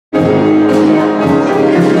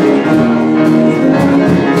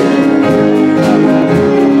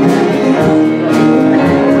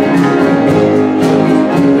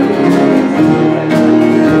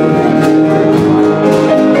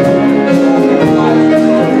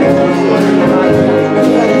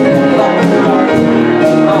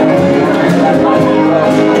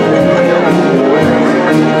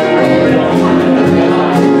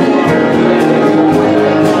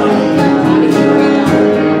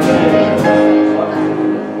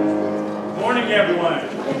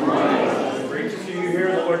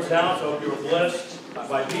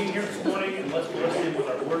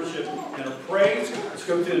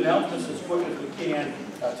go through the announcements as quick as we can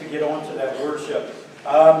to get on to that worship.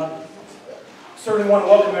 Certainly want to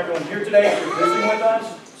welcome everyone here today. If you're visiting with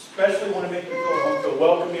us, especially want to make you feel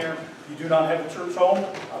welcome here. If you do not have a church home,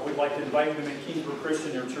 we'd like to invite you to make Keensburg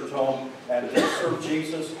Christian your church home and serve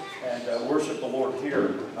Jesus and worship the Lord here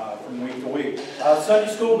from week to week.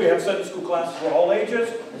 Sunday school, we have Sunday school classes for all ages.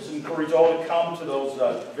 Just encourage all to come to those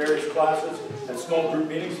various classes and small group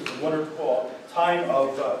meetings. It's a wonderful time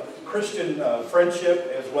of Christian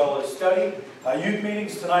friendship as well as study. Youth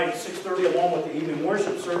meetings tonight at 6:30 along with the evening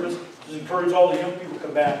worship service. Just encourage all the young people to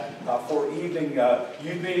come back for evening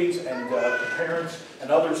youth meetings and parents and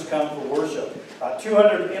others come for worship.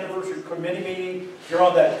 200th anniversary committee meeting. If you're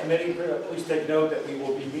on that committee, please take note that we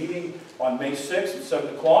will be meeting on May 6th at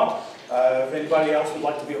 7 o'clock. If anybody else would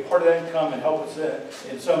like to be a part of that and come and help us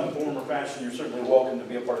in some form or fashion, you're certainly welcome to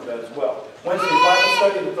be a part of that as well. Wednesday Bible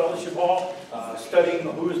study in the Fellowship Hall, studying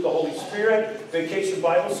who is the Holy Spirit. Vacation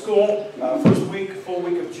Bible School, first week, full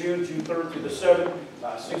week of June 3rd through the 7th,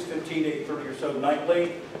 6:15, 8:30 or so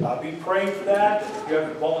nightly. Be praying for that. If you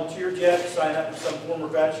haven't volunteered yet, sign up in some form or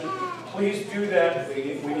fashion. Please do that.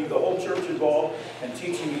 We need the whole church involved in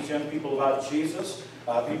teaching these young people about Jesus.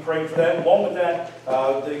 Be praying for that. Along with that,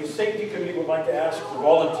 the safety committee would like to ask for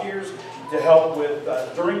volunteers to help with,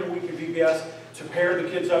 during the week of VBS, to pair the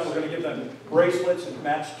kids up. We're going to give them bracelets and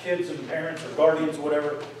match kids and parents or guardians or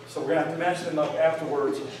whatever. So we're going to have to match them up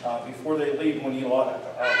afterwards before they leave. We need a lot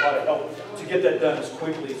of help to get that done as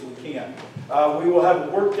quickly as we can. We will have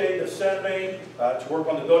a work day this Saturday to work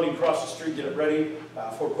on the building across the street, get it ready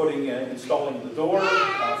for installing the door,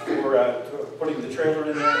 for putting the trailer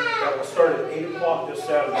in there. That will start at 8 o'clock this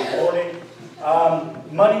Saturday morning.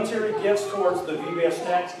 Monetary gifts towards the VBS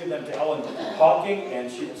snacks, give them to Ellen Hawking,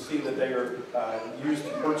 and she will see that they are used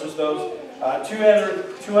to purchase those.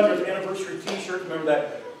 200th anniversary t-shirt. Remember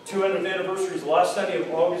that 200th anniversary is the last Sunday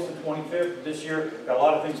of August the 25th this year. Got a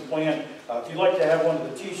lot of things planned. If you'd like to have one of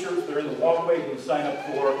the t-shirts, they're in the walkway. You can sign up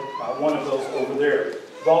for one of those over there.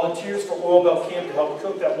 Volunteers for Oil Belt Camp to help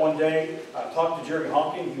cook that one day. Talk to Jerry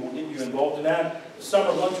Hawking. He will get you involved in that. The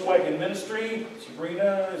Summer Lunch Wagon Ministry.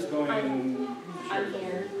 Sabrina is going... I'm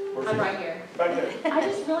here. I'm right here. Back there. I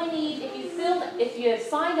just really need, if you have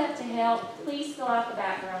signed up to help, please fill out the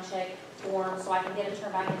background check form so I can get it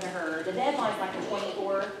turned back into her. The deadline's like the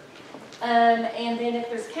 24th. And then if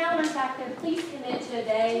there's calendars active, please commit to a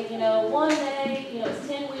day. One day, it's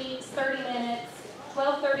 10 weeks, 30 minutes,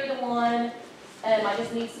 12:30 to 1. I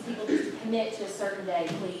just need some people just to commit to a certain day,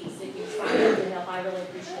 please. If you sign up to help, I really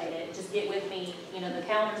appreciate it. Just get with me. The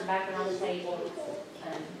calendars are back there on the table.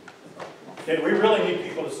 Okay, we really need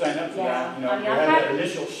people to sign up for that. We had that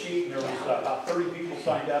initial sheet, and there was about 30 people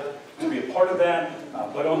signed up to be a part of that.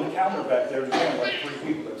 But on the calendar back there, there's only like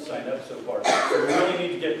 3 people that have signed up so far. So we really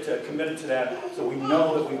need to get committed to that, so we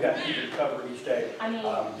know that we've got people to cover each day.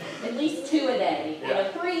 At least 2 a day. Yeah.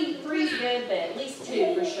 Three's good, but at least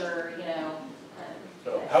 2 for sure.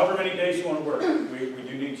 So however many days you want to work, we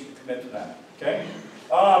do need you to commit to that. Okay.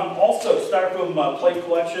 Also, styrofoam plate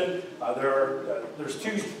collection. There's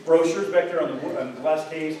 2 brochures back there on the glass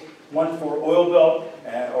case. One for Oil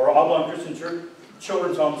Belt or Oblong Christian Church,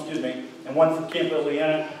 Children's Home, and one for Camp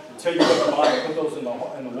Liliana. Tell you what to buy, put those in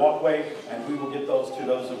the walkway, and we will get those to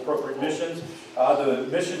those appropriate missions. The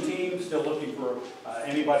mission team still looking for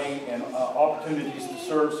anybody and opportunities to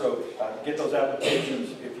serve. So get those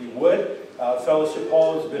applications if you would. Fellowship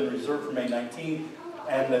Hall has been reserved for May 19th.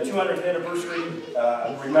 And the 200th anniversary,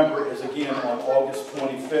 remember, is again on August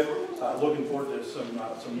 25th. Looking forward to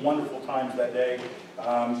some wonderful times that day.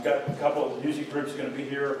 We've got a couple of music groups going to be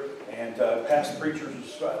here, and past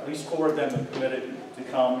preachers, at least 4 of them have committed to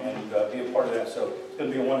come and be a part of that. So it's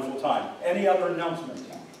going to be a wonderful time. Any other announcements?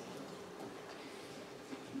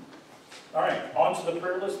 All right, on to the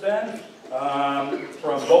prayer list then.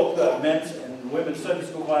 From both men's and women's Sunday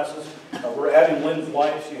school classes, we're adding Lynn's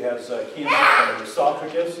wife. She has cancer of the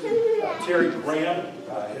esophagus. Terry Graham,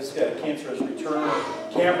 his cancer has returned.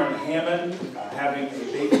 Cameron Hammond, having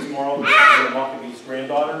a baby tomorrow, Maccabee's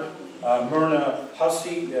granddaughter. Myrna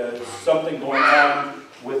Hussey, something going on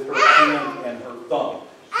with her hand and her thumb.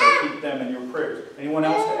 So keep them in your prayers. Anyone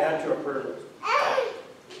else to add to our prayer list?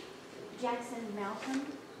 Jackson Malcolm.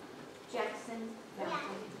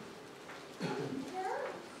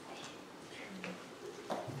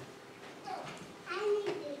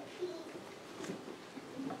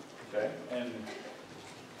 Okay, and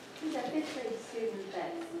he's a 5th grade student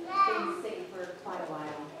that's been sick for quite a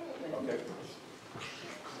while. okay.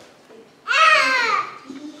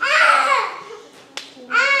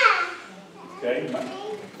 Okay,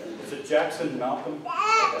 is it Jackson Malcolm?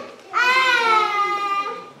 Okay.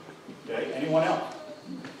 Okay, anyone else?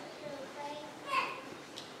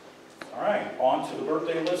 on to the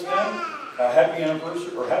birthday list then. Happy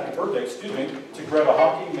anniversary, or happy birthday, excuse me, to Greta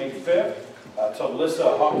Hawking, May 5th, to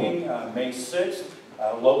Alyssa Hawking, May 6th,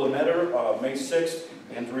 Lola Metter, May 6th,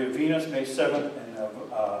 Andrea Venus, May 7th, and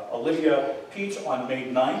Olivia Peach on May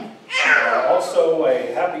 9th. Also,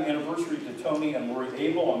 a happy anniversary to Tony and Lori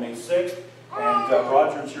Abel on May 6th, and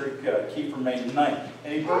Roger and Sherry Kiefer May 9th.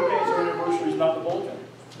 Any birthdays or anniversaries not the bulletin?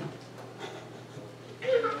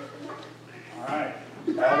 All right.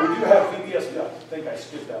 We do have VBS, I think I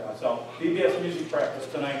skipped that myself, VBS music practice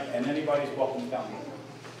tonight, and anybody's welcome to come.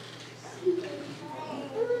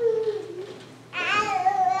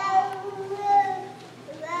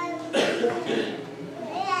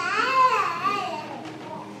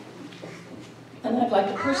 And I'd like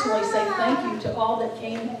to personally say thank you to all that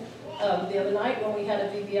came the other night when we had a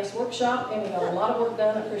VBS workshop, and we got a lot of work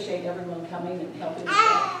done. I appreciate everyone coming and helping us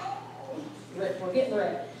out. We're getting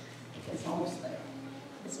ready. It's almost there.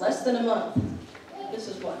 It's less than a month. This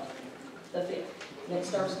is what? The 5th. And it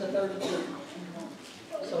starts the 33rd.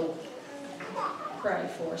 So pray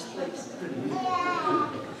for us, please.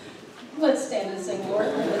 Let's stand and sing, Lord,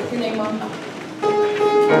 and lift your name on high.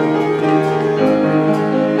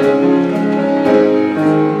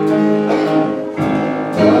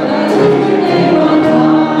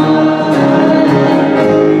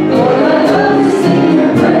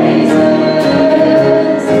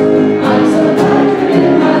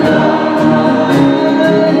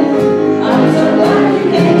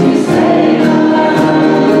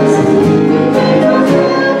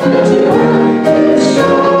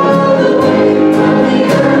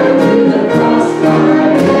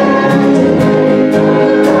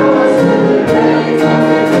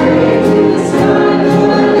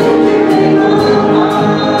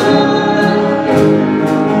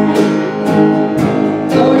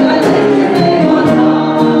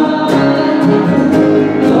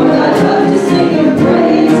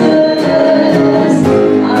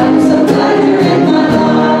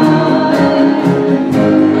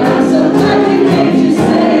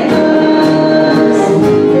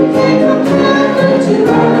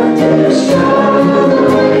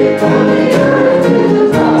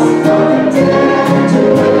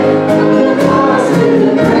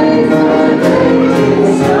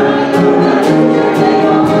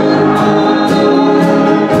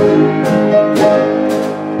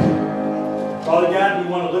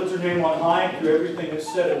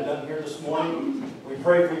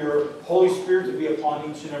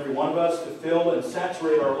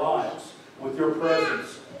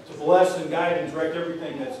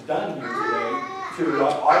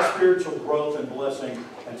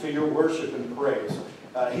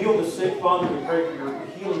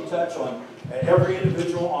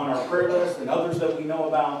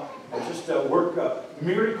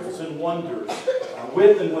 Miracles and wonders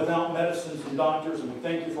with and without medicines and doctors, and we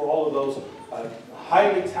thank you for all of those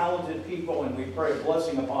highly talented people, and we pray a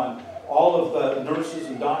blessing upon all of the nurses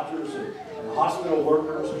and doctors and hospital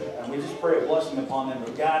workers, and we just pray a blessing upon them.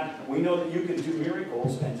 But God, we know that you can do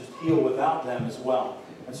miracles and just heal without them as well.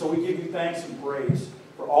 And so we give you thanks and praise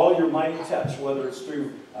for all your mighty touch, whether it's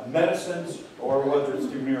through medicines or whether it's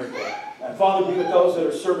through miracles. And Father, be with those that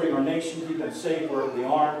are serving our nation, keep them safe wherever they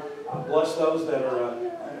are. Bless those that are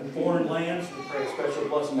in foreign lands. We pray a special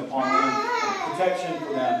blessing upon them, and protection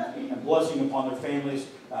for them, and blessing upon their families.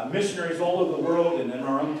 Missionaries all over the world and in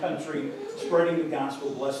our own country, spreading the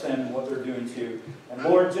gospel. Bless them and what they're doing too. And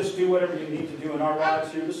Lord, just do whatever you need to do in our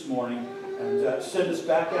lives here this morning, and send us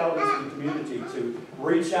back out into the community to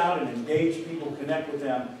reach out and engage people, connect with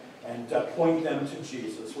them, and point them to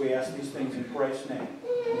Jesus. We ask these things in Christ's name.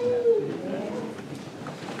 Amen.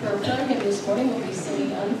 Our time here this morning will be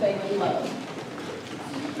singing Unfailing Love.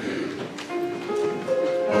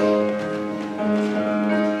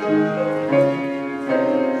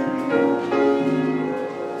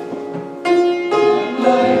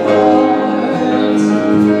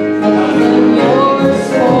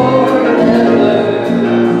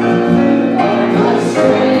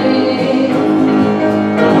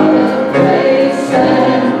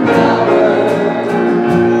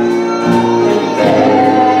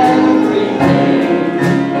 Everything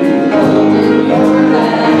you hold in your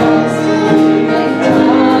hands.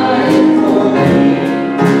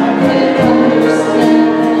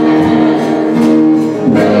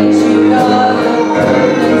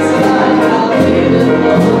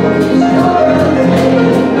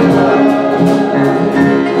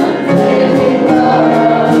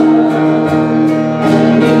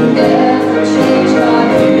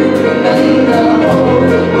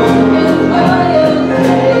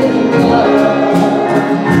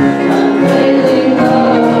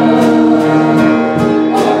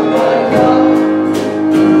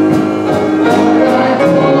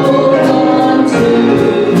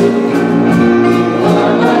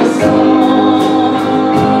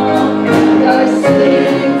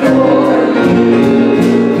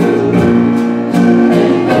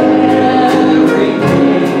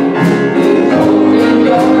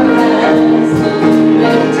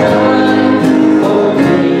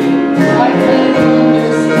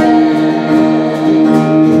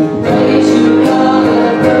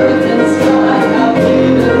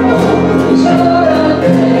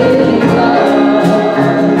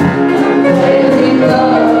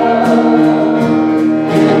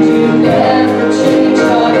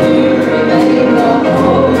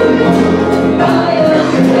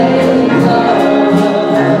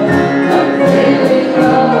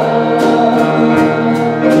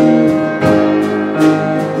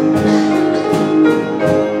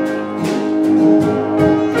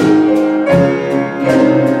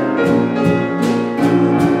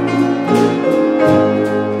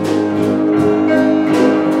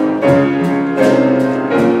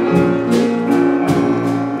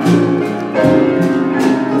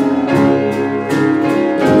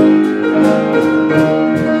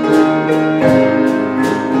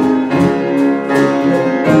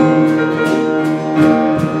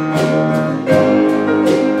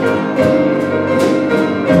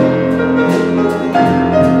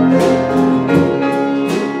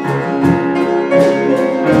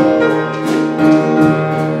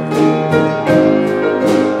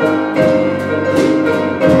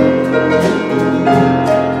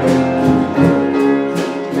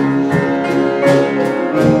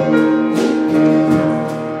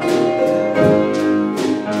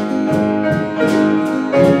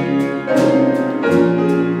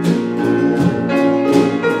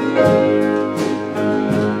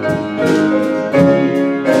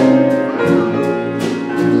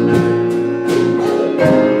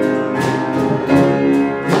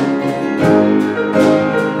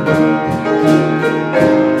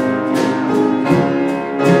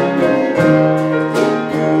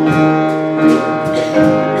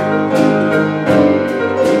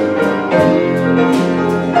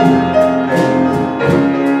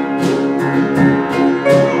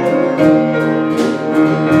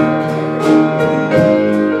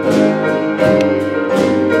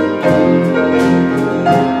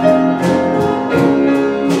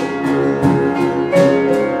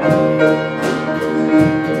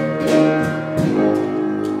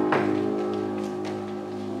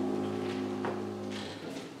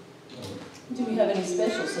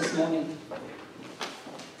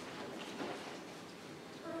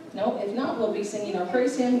 No, if not, we'll be singing our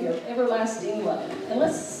praise hymn, Your Everlasting Love. And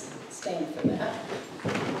let's stand for that.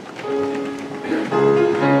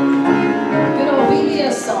 Good old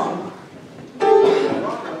VBS song.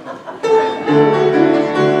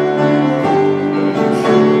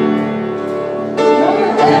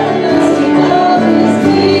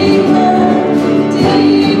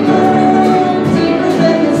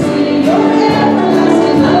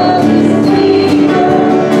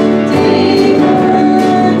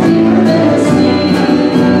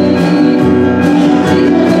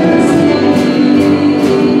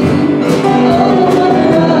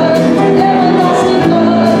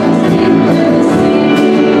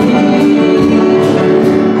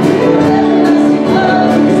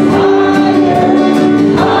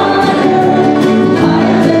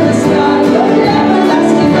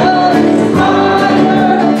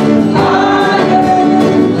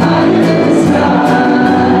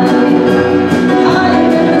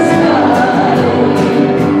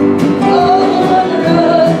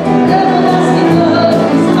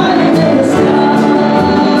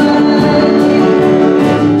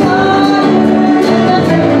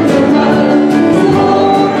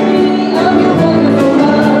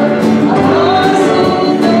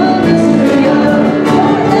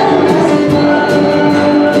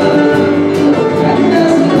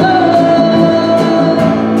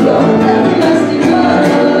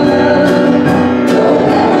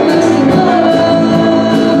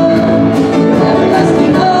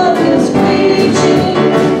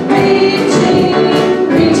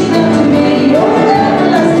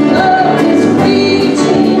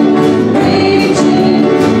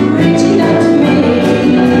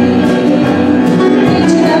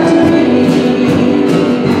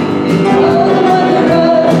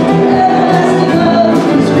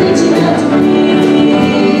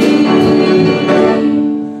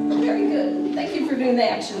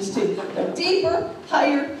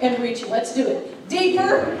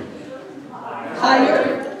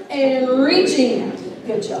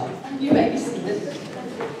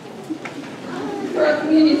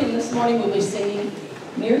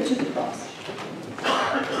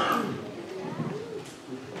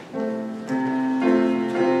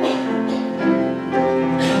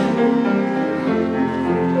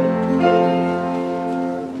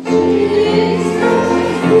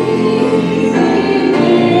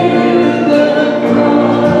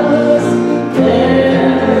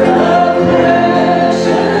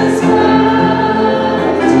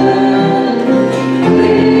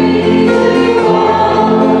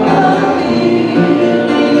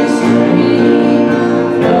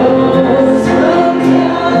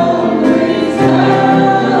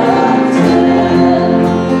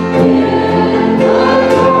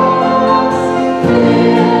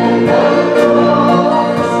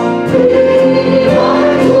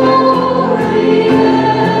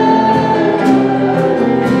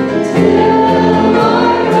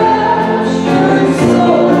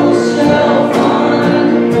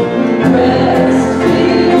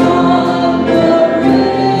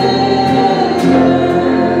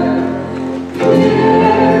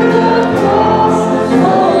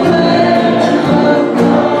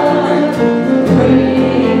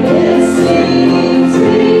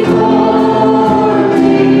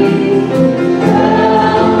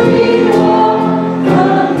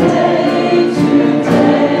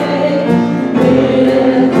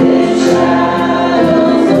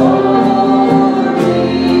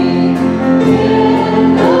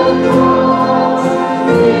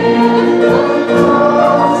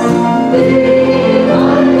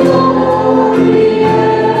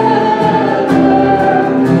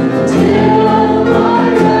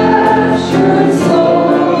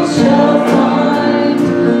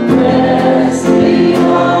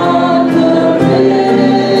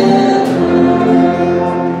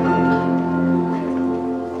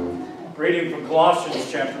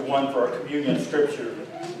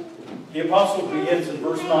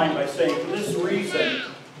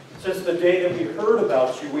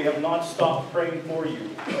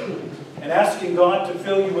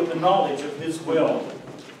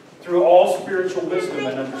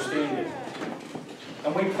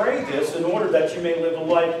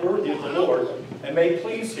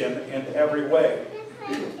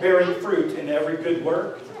 Bearing fruit in every good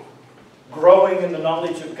work, growing in the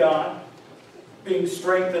knowledge of God, being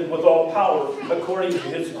strengthened with all power according to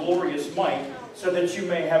his glorious might, so that you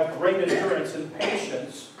may have great endurance and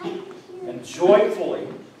patience, and joyfully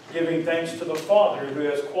giving thanks to the Father who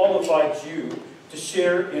has qualified you to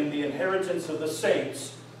share in the inheritance of the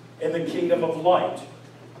saints in the kingdom of light.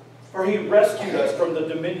 For he rescued us from the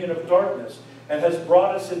dominion of darkness and has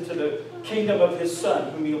brought us into the kingdom of His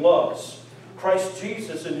Son, whom He loves, Christ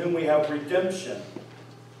Jesus, in whom we have redemption,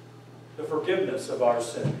 the forgiveness of our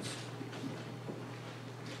sins.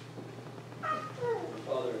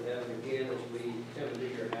 Father in heaven, again, as we come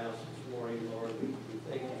into your house this morning, Lord, we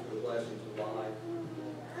thank you for the blessings of life,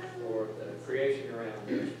 for the creation around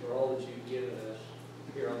us, for all that you've given us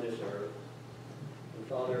here on this earth. And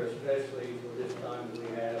Father, especially for this time that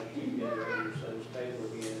we have, you get around your Son's table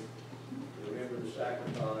again, to remember the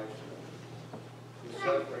sacrifice, the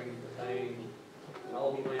suffering, the pain, and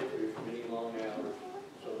all he went through for many long hours,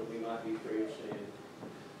 so that we might be free of sin.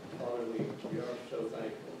 Father, we are so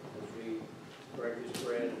thankful as we break this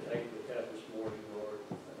bread and take the cup this morning, Lord,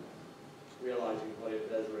 realizing what it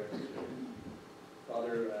does represent.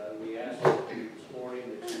 Father, we ask this morning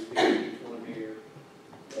that you be with each one here,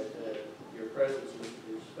 that your presence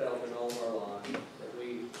is felt in all of our lives, that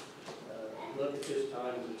we look at this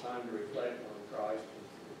time as a time to reflect on Christ and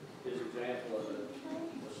his example of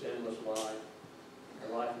a sinless life,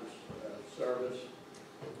 a life of service,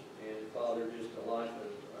 and Father, just a life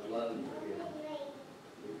of love and forgiveness.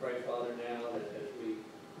 We pray, Father, now that as we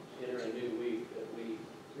enter a new week, that we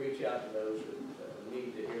reach out to those that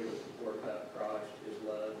need to hear the word about Christ, his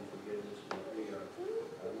love and forgiveness, and that we are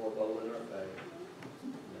more bold in our faith.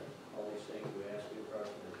 And all these things we ask in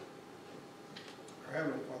Christ's name. Our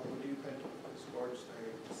Heavenly Father, we do thank you for this Lord's Day,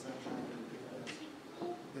 the sunshine you've given us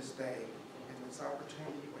this day, and this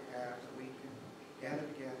opportunity we have that we can gather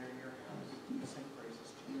together in your house and sing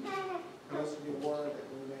praises to you. And listen to your word, that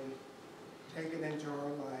we may take it into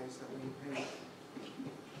our lives, that we may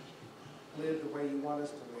live the way you want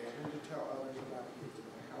us to live, and to tell others about you,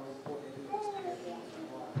 and how important it is to have you in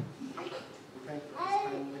our life. We thank you for this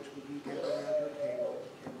time in which we do gather around your table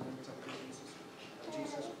and learn something of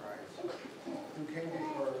Jesus Christ, who came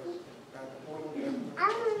before us by the horrible death of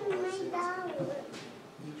our sins.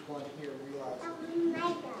 Each one here realizes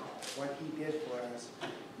what he did for us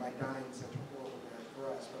by dying such a horrible death for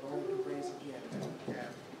us, but only to raise again and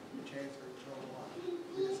have the chance for eternal life.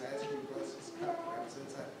 We just ask you to bless this cup that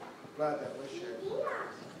represents that blood that was shed for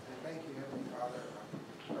us. And thank you, Heavenly Father,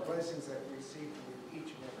 for our blessings that we receive from you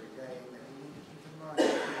each and every day, and that we need to keep in mind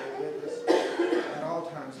that you are with us at all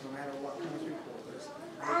times, no matter what comes before us.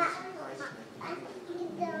 In Christ's name.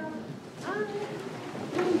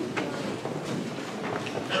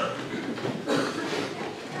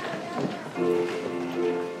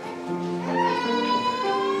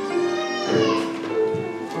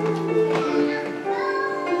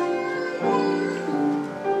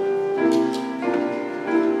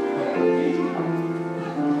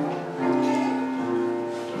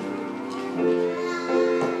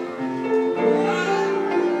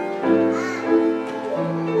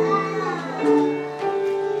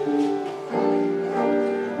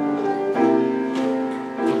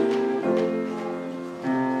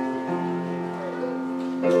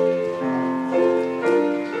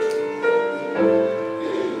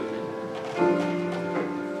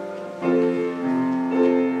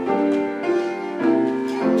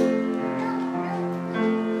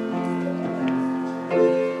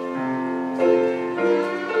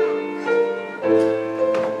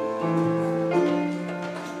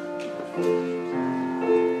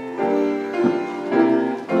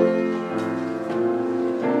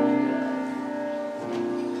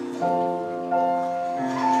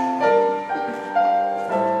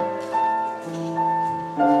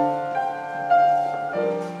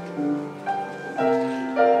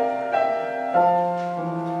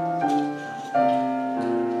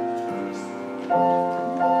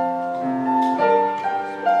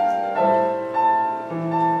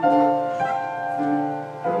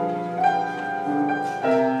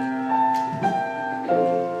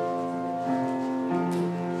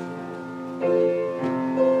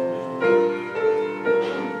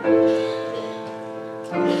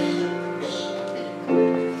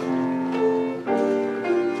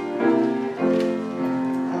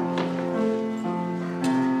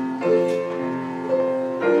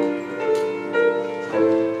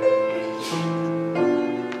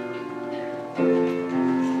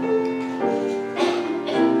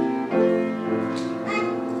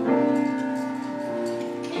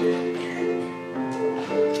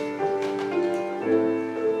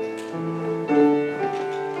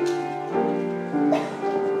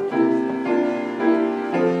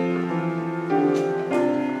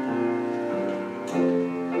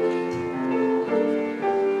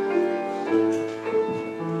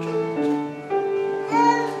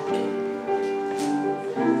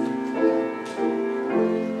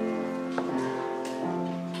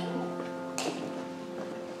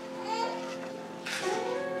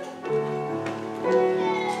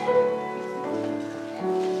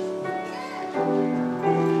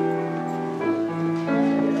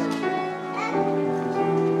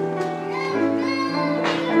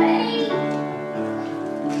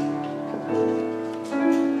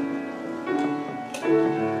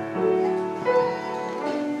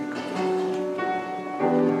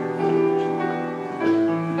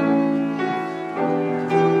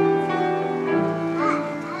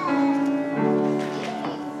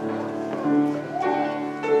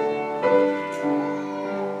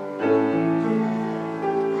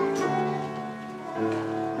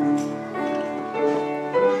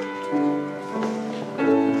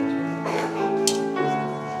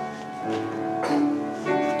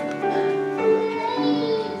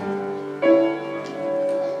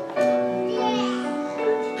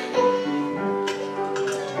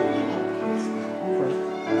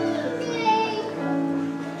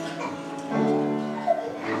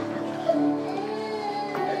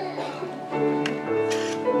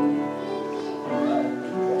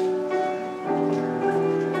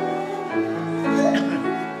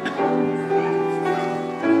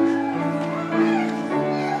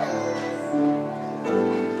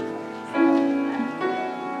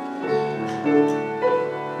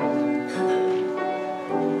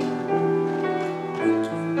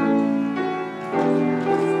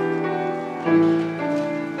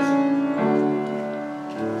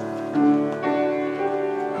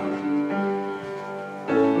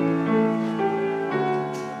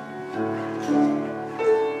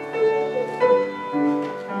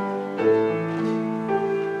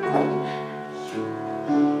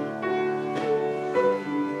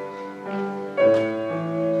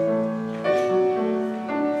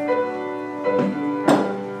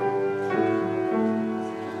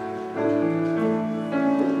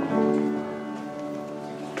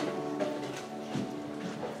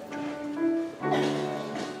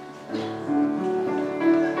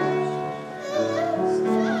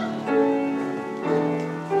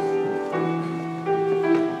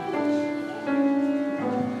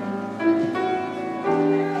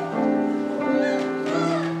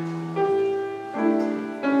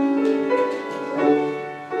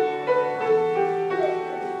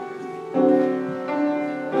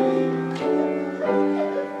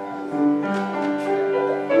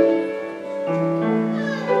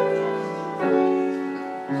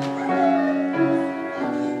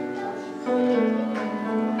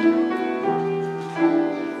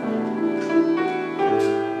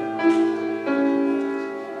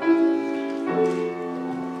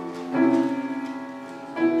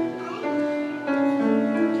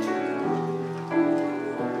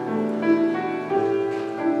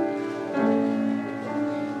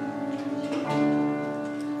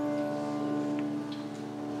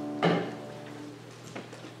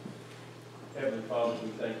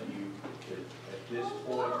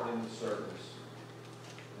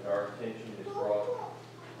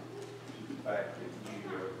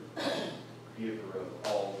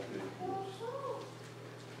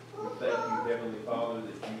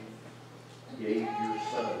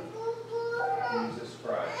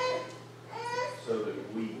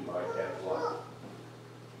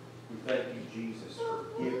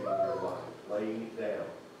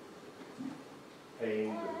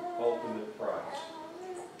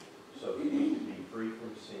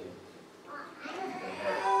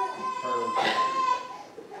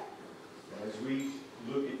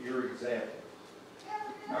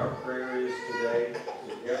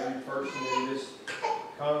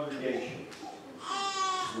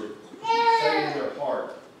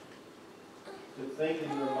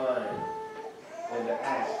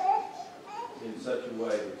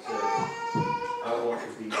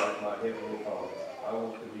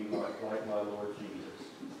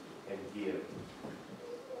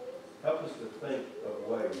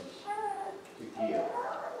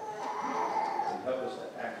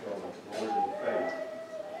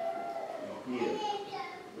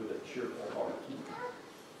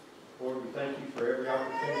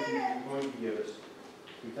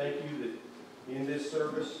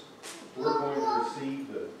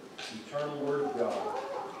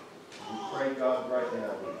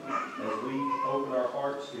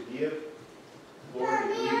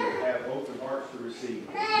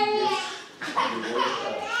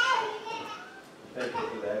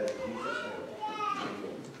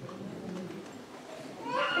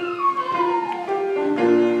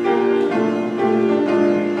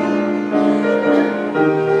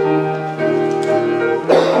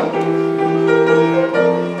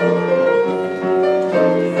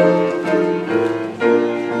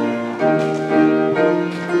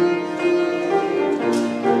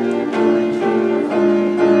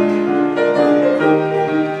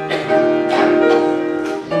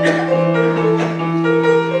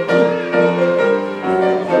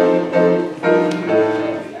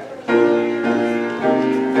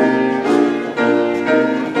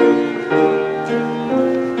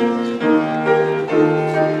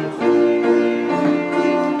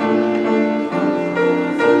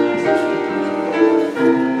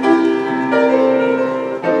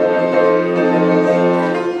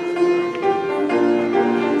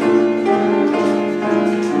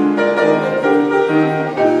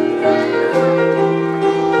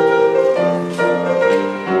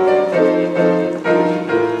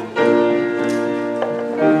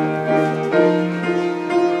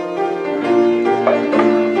 Therefore,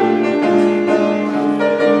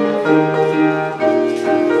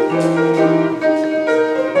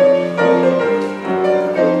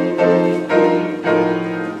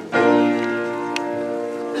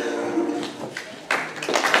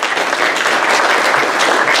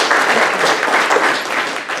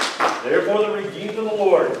 the redeemed of the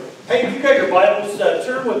Lord. Hey, if you got your Bibles,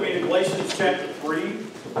 turn with me to Galatians chapter 3.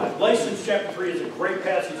 Galatians chapter 3 is a great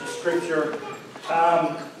passage of Scripture.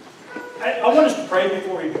 I want us to pray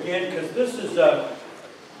before we begin, because this is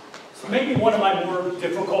maybe one of my more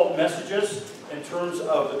difficult messages in terms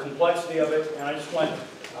of the complexity of it. And I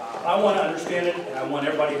want to understand it, and I want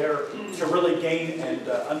everybody here to really gain and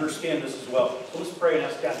understand this as well. So let's pray and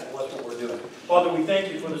ask God to bless what we're doing. Father, we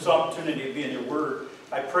thank you for this opportunity to be in your word.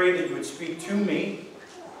 I pray that you would speak to me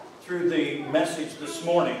through the message this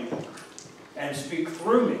morning and speak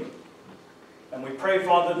through me. And we pray,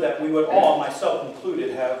 Father, that we would all, myself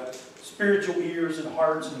included, have spiritual ears and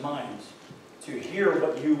hearts and minds to hear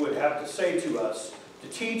what you would have to say to us, to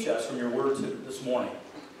teach us from your word this morning.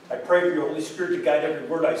 I pray for your Holy Spirit to guide every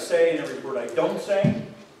word I say and every word I don't say,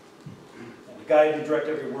 and to guide and direct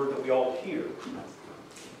every word that we all hear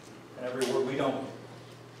and every word we don't hear.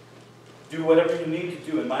 Do whatever you need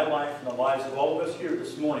to do in my life and the lives of all of us here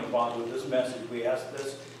this morning, Father, with this message. We ask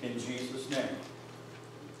this in Jesus' name.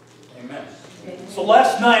 Amen. So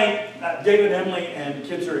last night, David, Emily, and the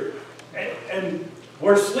kids and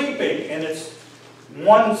we're sleeping, and it's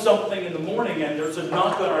 1-something in the morning, and there's a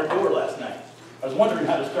knock on our door last night. I was wondering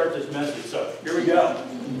how to start this message, so here we go.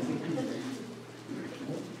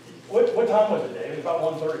 What time was it, Dave? About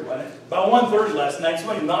 1:30, wasn't it? About 1:30 last night,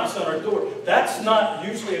 somebody knocks on our door. That's not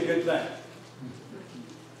usually a good thing.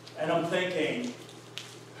 And I'm thinking,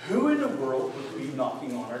 who in the world would be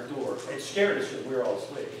knocking on our door? It scared us because we were all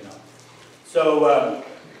asleep, you know. So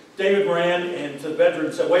David ran into the bedroom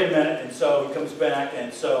and said, wait a minute. And so he comes back,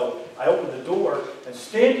 and so I opened the door, and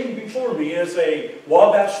standing before me is a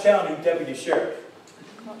Wabash County deputy sheriff.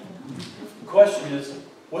 The question is,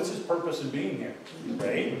 what's his purpose in being here?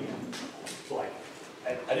 Right? It's like,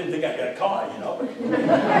 I didn't think I got caught, you know. But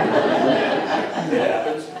it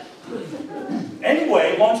happens.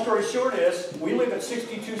 Anyway, long story short is, we live at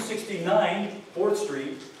 6269 4th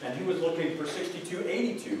Street, and he was looking for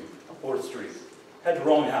 6282 4th Street. Had the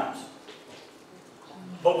wrong house.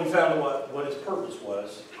 But we found what his purpose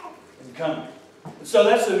was in coming. And so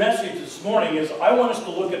that's the message this morning, is I want us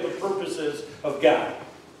to look at the purposes of God.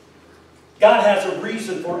 God has a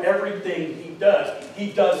reason for everything he does.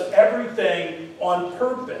 He does everything on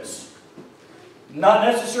purpose. Not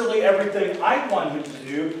necessarily everything I want him to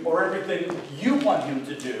do or everything you want him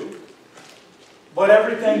to do, but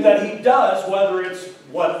everything that he does, whether it's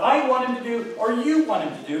what I want him to do or you want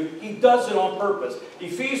him to do, he does it on purpose.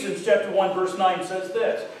 Ephesians chapter 1 verse 9 says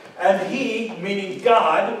this, and he, meaning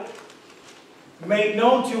God, made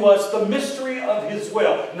known to us the mystery of his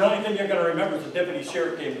will. And the only thing you're going to remember is the deputy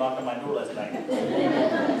sheriff came knocking on my door last night.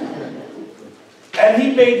 And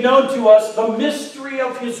he made known to us the mystery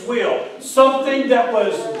of his will. Something that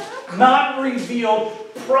was not revealed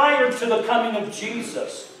prior to the coming of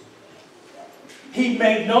Jesus. He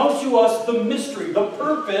made known to us the mystery, the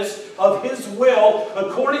purpose of his will,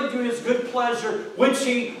 according to his good pleasure, which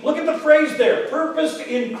he, look at the phrase there, purposed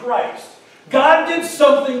in Christ. God did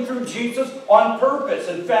something through Jesus on purpose.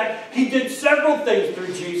 In fact, he did several things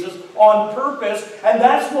through Jesus on purpose, and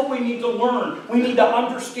that's what we need to learn. We need to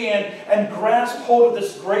understand and grasp hold of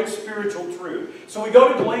this great spiritual truth. So we go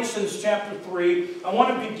to Galatians chapter 3. I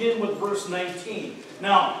want to begin with verse 19.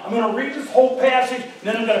 Now, I'm going to read this whole passage, and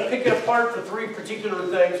then I'm going to pick it apart for 3 particular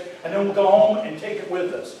things, and then we'll go home and take it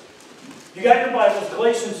with us. You got your Bibles,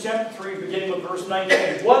 Galatians chapter 3, beginning with verse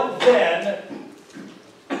 19. What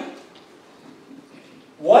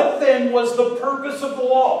then was the purpose of the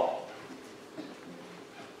law?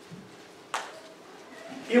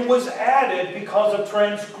 It was added because of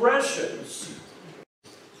transgressions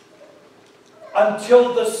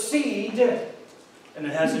until the seed, and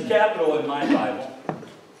it has a capital in my Bible,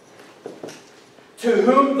 to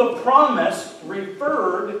whom the promise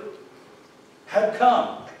referred had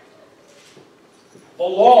come. The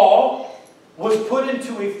law was put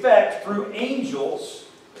into effect through angels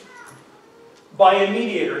by a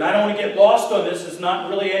mediator. And I don't want to get lost on this. It's not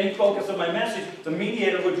really any focus of my message. The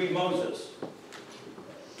mediator would be Moses.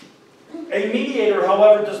 A mediator,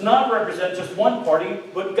 however, does not represent just one party,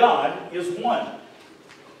 but God is one.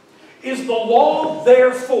 Is the law,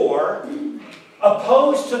 therefore,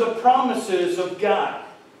 opposed to the promises of God?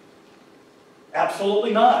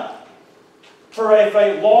 Absolutely not. For if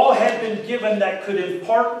a law had been given that could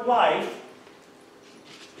impart life,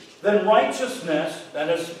 then righteousness, that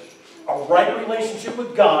is A right relationship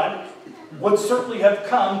with God would certainly have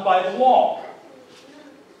come by the law.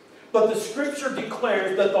 But the Scripture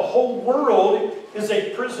declares that the whole world is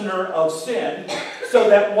a prisoner of sin, so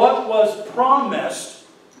that what was promised,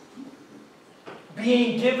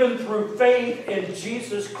 being given through faith in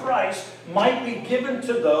Jesus Christ, might be given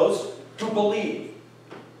to those who believe.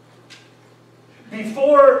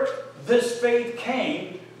 Before this faith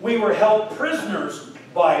came, we were held prisoners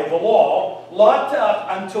by the law, locked up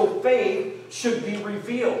until faith should be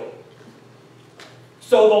revealed.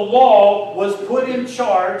 So the law was put in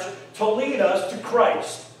charge to lead us to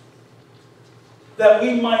Christ, that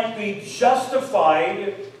we might be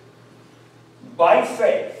justified by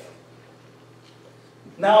faith.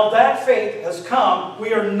 Now that faith has come,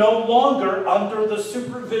 we are no longer under the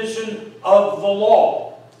supervision of the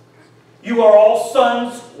law. You are all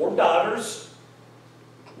sons or daughters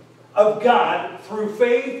of God through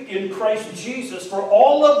faith in Christ Jesus. For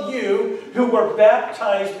all of you who were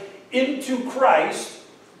baptized into Christ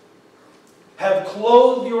have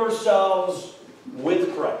clothed yourselves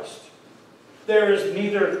with Christ. There is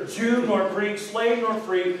neither Jew nor Greek, slave nor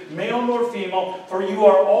free, male nor female, for you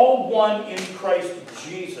are all one in Christ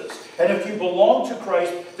Jesus. And if you belong to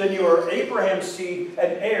Christ, then you are Abraham's seed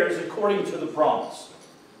and heirs according to the promise.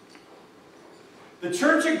 The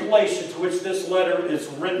church in Galatia, to which this letter is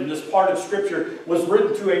written, this part of Scripture, was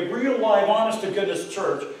written to a real, live, honest-to-goodness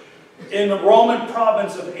church in the Roman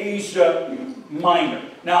province of Asia Minor.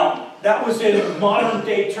 Now, that was in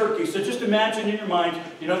modern-day Turkey. So just imagine in your mind,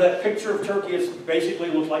 you know, that picture of Turkey is basically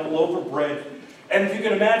looks like a loaf of bread. And if you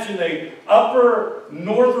can imagine the upper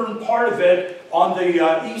northern part of it, on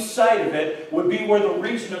the east side of it, would be where the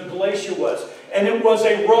region of Galatia was. And it was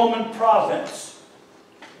a Roman province,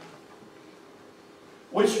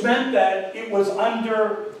 which meant that it was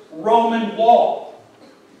under Roman law.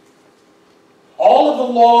 All of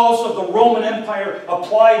the laws of the Roman Empire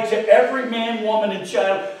applied to every man, woman, and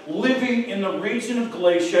child living in the region of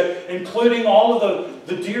Galatia, including all of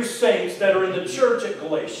the dear saints that are in the church at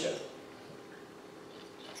Galatia.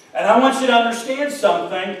 And I want you to understand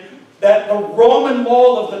something, that the Roman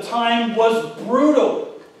law of the time was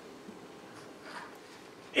brutal.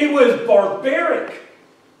 It was barbaric.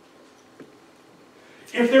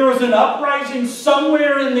 If there was an uprising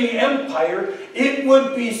somewhere in the empire, it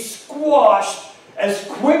would be squashed as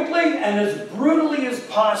quickly and as brutally as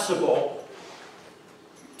possible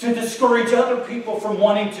to discourage other people from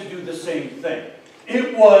wanting to do the same thing.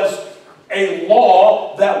 It was a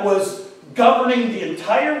law that was governing the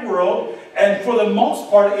entire world, and for the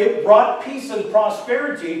most part, it brought peace and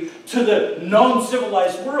prosperity to the known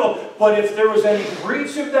civilized world. But if there was any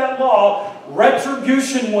breach of that law,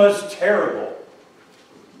 retribution was terrible.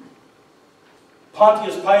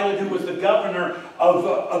 Pontius Pilate, who was the governor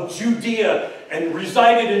of Judea and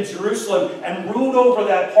resided in Jerusalem and ruled over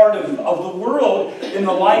that part of the world in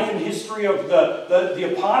the life and history of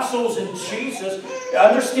the apostles and Jesus.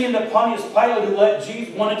 Understand that Pontius Pilate,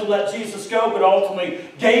 who wanted to let Jesus go, but ultimately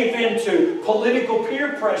gave in to political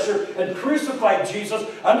peer pressure and crucified Jesus,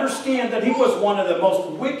 understand that he was one of the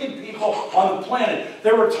most wicked people on the planet.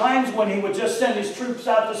 There were times when he would just send his troops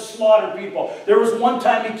out to slaughter people. There was one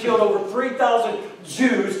time he killed over 3,000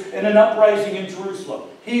 Jews in an uprising in Jerusalem.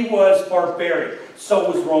 He was barbaric.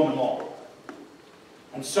 So was Roman law.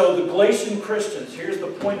 And so the Galatian Christians, here's the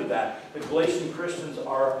point of that, the Galatian Christians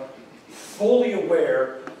are fully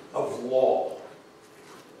aware of law.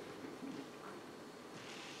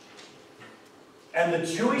 And the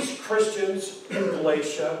Jewish Christians in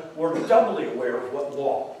Galatia were doubly aware of what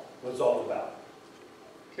law was all about.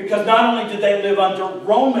 Because not only did they live under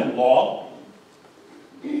Roman law,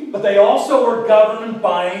 but they also were governed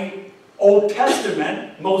by Old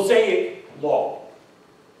Testament, Mosaic law.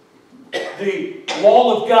 The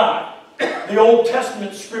law of God, the Old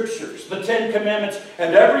Testament scriptures, the Ten Commandments,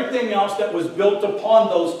 and everything else that was built upon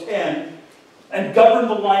those 10 and governed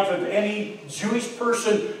the life of any Jewish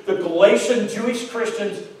person. The Galatian Jewish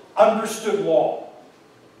Christians understood law.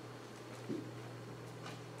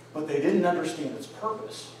 But they didn't understand its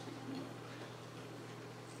purpose.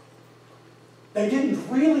 They didn't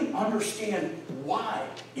really understand why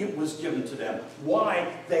it was given to them,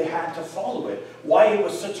 why they had to follow it, why it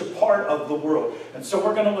was such a part of the world. And so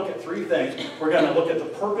we're going to look at three things. We're going to look at the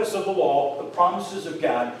purpose of the law, the promises of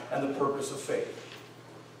God, and the purpose of faith.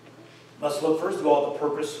 Let's look first of all at the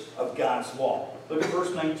purpose of God's law. Look at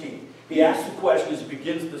verse 19. He asks the question as he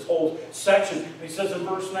begins this whole section. He says in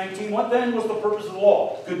verse 19, what then was the purpose of the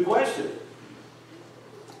law? Good question.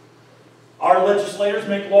 Our legislators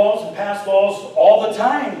make laws and pass laws all the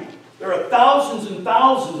time There are thousands and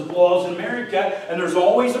thousands of laws in America, and there's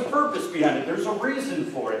always a purpose behind it. There's a reason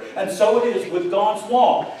for it. And so it is with God's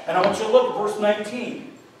law. And I want you to look at verse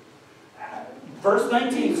 19. Verse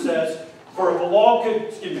 19 says, for if the law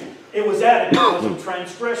could, it was added because of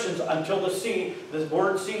transgressions until the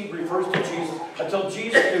word seed refers to Jesus, until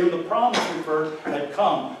Jesus, to whom the promise referred, had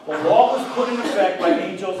come. The law was put in effect by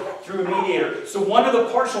angels through a mediator. So one of the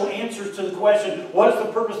partial answers to the question, what is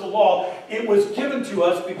the purpose of the law? It was given to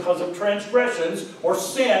us because of transgressions or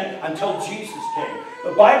sin until Jesus came.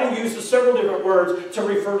 The Bible uses several different words to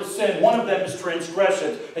refer to sin. One of them is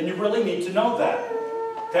transgressions, and you really need to know that.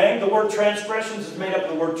 Okay? The word transgressions is made up of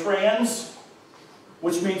the word trans,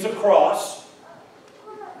 which means across,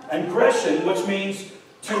 and gression, which means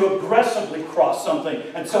to aggressively cross something.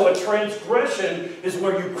 And so a transgression is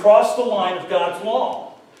where you cross the line of God's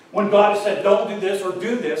law. When God has said, don't do this or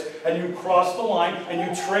do this, and you cross the line, and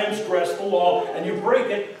you transgress the law, and you break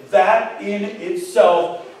it, that in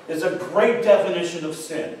itself is a great definition of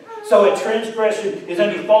sin. So a transgression is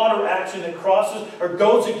any thought or action that crosses or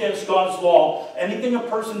goes against God's law. Anything a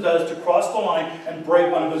person does to cross the line and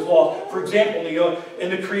break one of his laws. For example,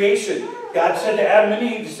 in the creation, God said to Adam and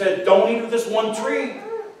Eve, He said, don't eat of this one tree.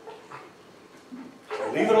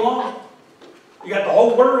 Leave it alone. You got the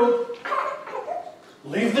whole world.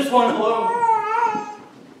 Leave this one alone.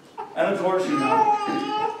 And of course, you know,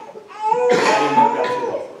 Adam and Eve got too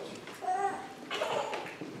well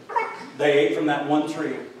for us. They ate from that one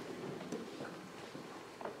tree.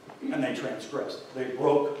 And they transgressed. They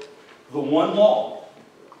broke the one law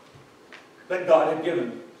that God had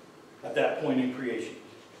given at that point in creation.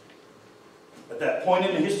 At that point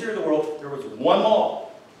in the history of the world, there was one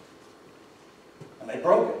law. And they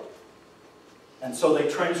broke it. And so they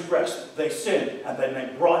transgressed. They sinned. And then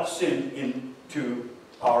they brought sin into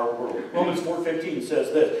our world. Romans 4:15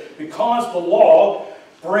 says this, because the law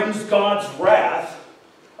brings God's wrath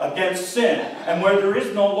against sin. And where there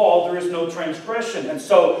is no law, there is no transgression. And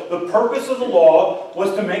so the purpose of the law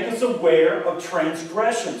was to make us aware of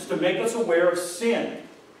transgressions, to make us aware of sin.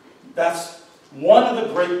 That's one of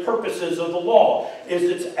the great purposes of the law, is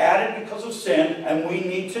it's added because of sin, and we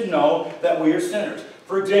need to know that we are sinners.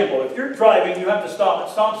 For example, if you're driving, you have to stop at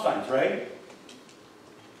stop signs, right?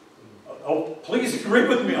 Oh, please agree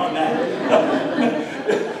with me on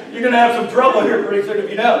that. You're going to have some trouble here pretty soon if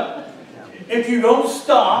you don't. If you don't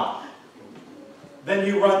stop, then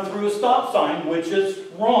you run through a stop sign, which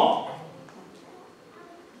is wrong.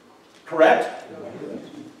 Correct?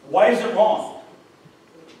 Why is it wrong?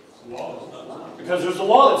 Because there's a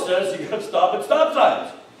law that says you got to stop at stop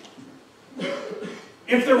signs.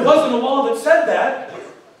 If there wasn't a law that said that,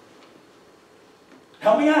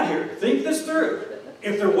 help me out here. Think this through.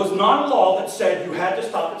 If there was not a law that said you had to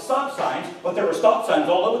stop at stop signs, but there were stop signs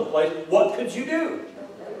all over the place, what could you do?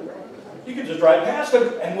 You could just drive past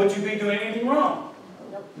them, and would you be doing anything wrong?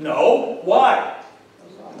 No. Why?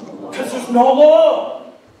 Because there's no law.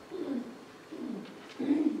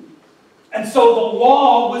 And so the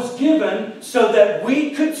law was given so that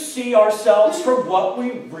we could see ourselves for what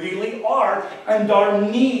we really are and our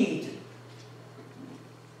need.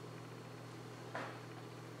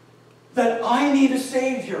 That I need a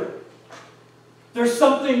Savior. There's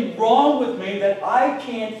something wrong with me that I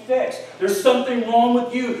can't fix. There's something wrong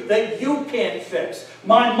with you that you can't fix.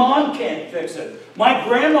 My mom can't fix it. My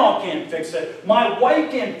grandma can't fix it. My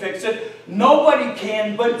wife can't fix it. Nobody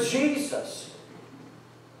can but Jesus.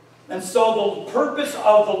 And so the purpose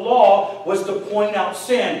of the law was to point out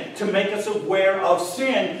sin, to make us aware of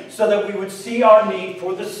sin so that we would see our need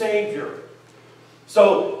for the Savior.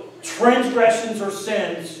 So transgressions or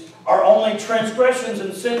sins are only transgressions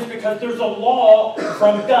and sins because there's a law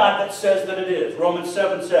from God that says that it is. Romans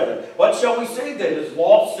 7:7. What shall we say then? Is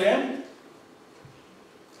law sin?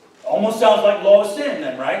 Almost sounds like law is sin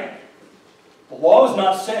then, right? The law is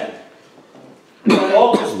not sin. The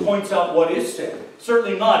law just points out what is sin.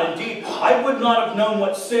 Certainly not. Indeed, I would not have known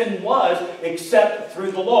what sin was except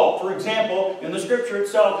through the law. For example, in the scripture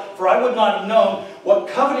itself, for I would not have known what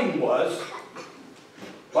coveting was.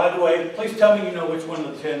 By the way, please tell me you know which one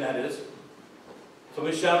of the 10 that is.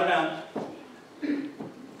 Somebody shout it out.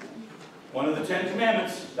 One of the 10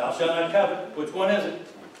 commandments, thou shalt not covet. Which one is it?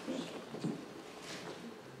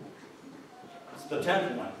 It's the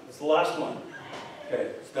 10th one. It's the last one.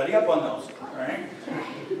 Okay, study up on those. All right?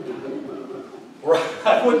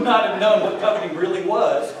 I would not have known what coveting really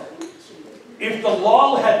was if the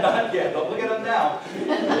law had not yet. Don't look at them now.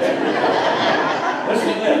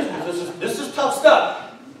 Listen to this. This is tough stuff.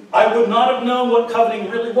 I would not have known what coveting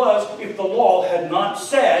really was if the law had not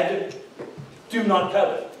said, do not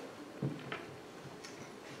covet.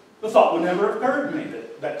 The thought would never have occurred to me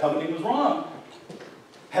that coveting was wrong.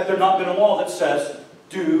 Had there not been a law that says,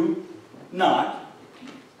 do not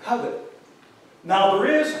covet. Now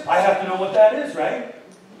there is. I have to know what that is, right?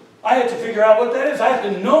 I have to figure out what that is. I have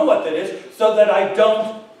to know what that is so that I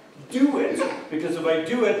don't do it. Because if I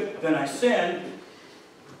do it, then I sin.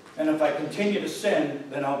 And if I continue to sin,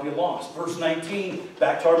 then I'll be lost. Verse 19,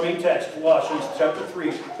 back to our main text, Colossians chapter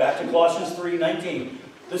 3. Back to Colossians 3:19.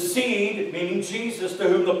 The seed, meaning Jesus, to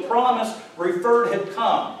whom the promise referred had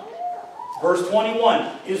come. Verse 21,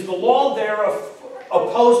 is the law there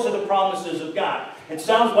opposed to the promises of God? It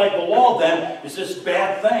sounds like the law then is this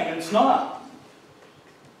bad thing, and it's not.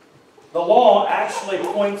 The law actually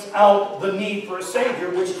points out the need for a Savior,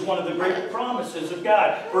 which is one of the great promises of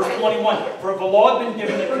God. Verse 21, for if the law had been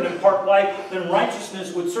given that could impart life, then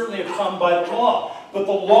righteousness would certainly have come by the law. But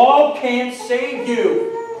the law can't save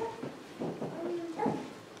you.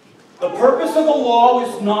 The purpose of the law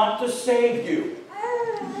is not to save you.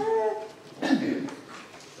 The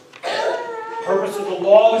purpose of the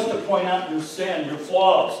law is to point out your sin, your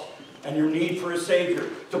flaws, and your need for a Savior.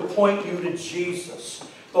 To point you to Jesus.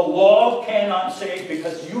 The law cannot save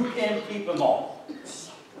because you can't keep them all.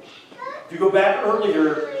 If you go back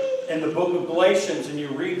earlier in the book of Galatians and you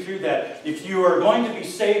read through that, if you are going to be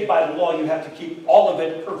saved by the law, you have to keep all of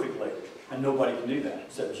it perfectly. And nobody can do that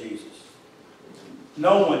except Jesus.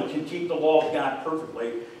 No one can keep the law of God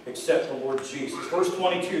perfectly except the Lord Jesus. Verse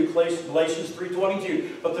 22, Galatians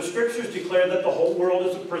 3:22. But the Scriptures declare that the whole world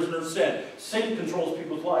is a prisoner of sin. Sin controls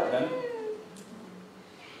people's lives, doesn't it?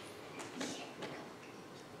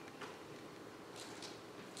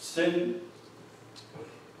 Sin,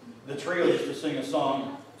 the trio used to sing a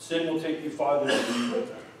song, sin will take you farther than you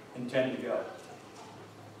intend to go.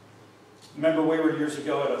 Remember we were years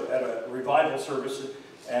ago at a revival service,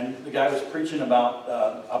 and the guy was preaching about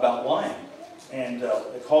lying. And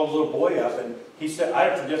they called a little boy up, and he said,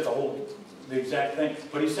 I forget the exact thing,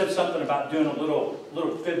 but he said something about doing a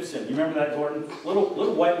little fib sin. You remember that, Gordon?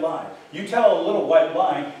 Little white lie. You tell a little white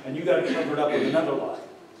lie, and you got to cover it up with another lie.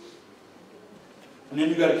 And then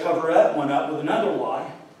you got to cover that one up with another lie.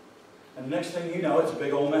 And the next thing you know, it's a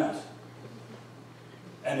big old mess.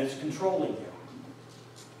 And it's controlling you.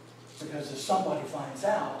 Because if somebody finds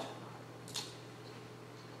out,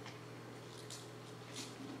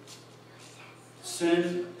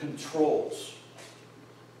 sin controls.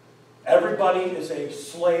 Everybody is a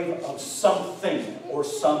slave of something or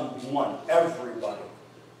someone. Everybody.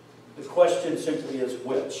 The question simply is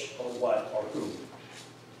which, or what, or who.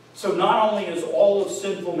 So not only is all of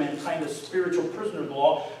sinful mankind a spiritual prisoner of the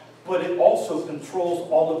law, but it also controls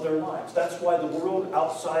all of their lives. That's why the world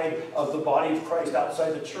outside of the body of Christ,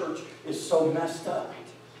 outside the church, is so messed up.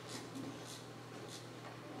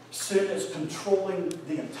 Sin is controlling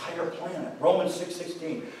the entire planet. Romans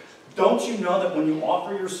 6:16. Don't you know that when you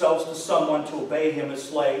offer yourselves to someone to obey him as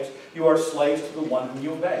slaves, you are slaves to the one whom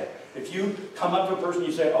you obey? If you come up to a person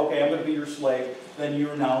and you say, okay, I'm going to be your slave, then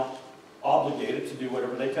you're now obligated to do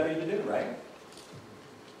whatever they tell you to do, right?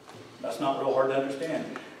 That's not real hard to understand.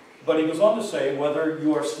 But he goes on to say, whether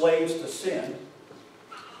you are slaves to sin,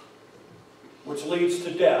 which leads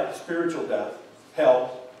to death, spiritual death,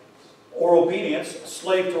 hell, or obedience,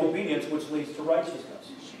 slave to obedience, which leads to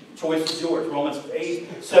righteousness. Choice is yours. Romans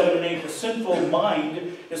 7:8. The sinful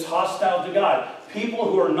mind is hostile to God. People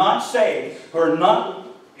who are not saved, who are not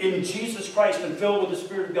in Jesus Christ and filled with the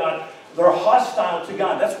Spirit of God, they're hostile to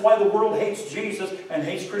God. That's why the world hates Jesus and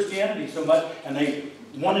hates Christianity so much. And they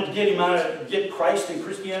wanted to get Christ and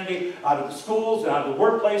Christianity out of the schools and out of the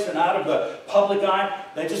workplace and out of the public eye.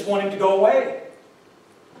 They just want him to go away.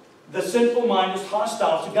 The sinful mind is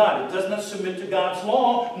hostile to God. It does not submit to God's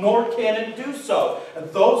law, nor can it do so. And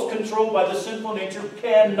those controlled by the sinful nature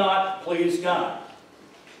cannot please God.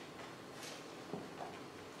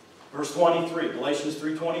 Verse 23, Galatians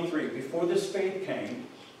 3:23. Before this faith came,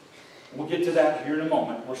 we'll get to that here in a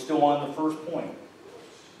moment. We're still on the first point.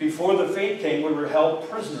 Before the faith came, we were held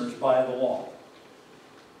prisoners by the law,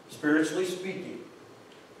 spiritually speaking.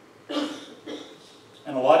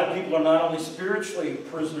 And a lot of people are not only spiritually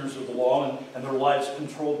prisoners of the law and their lives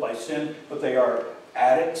controlled by sin, but they are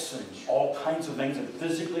addicts and all kinds of things. It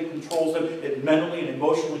physically controls them. It mentally and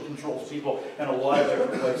emotionally controls people in a lot of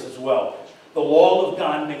different ways as well. The law of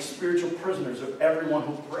God makes spiritual prisoners of everyone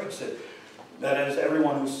who breaks it. That is,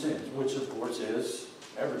 everyone who sins, which of course is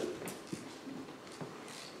everyone.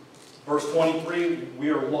 Verse 23, we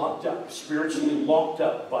are locked up, spiritually locked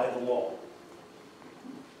up by the law.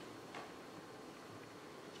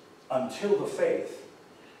 Until the faith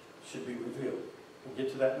should be revealed. We'll get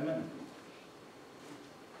to that in a minute.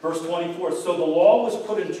 Verse 24, so the law was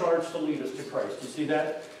put in charge to lead us to Christ. You see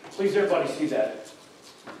that? Please, everybody, see that.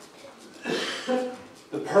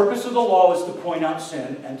 The purpose of the law is to point out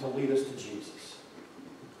sin and to lead us to Jesus.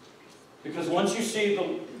 Because once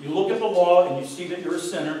you look at the law and you see that you're a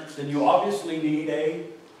sinner, then you obviously need a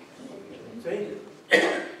Savior.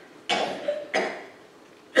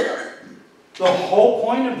 The whole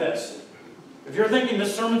point of this, if you're thinking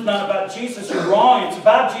this sermon's not about Jesus, you're wrong. It's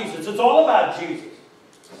about Jesus. It's all about Jesus.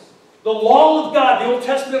 The law of God, the Old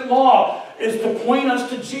Testament law, is to point us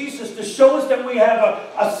to Jesus, to show us that we have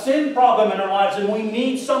a sin problem in our lives and we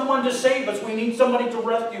need someone to save us. We need somebody to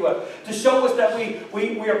rescue us, to show us that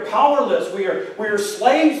we are powerless. We are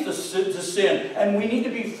slaves to sin and we need to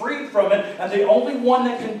be freed from it. And the only one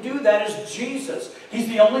that can do that is Jesus. He's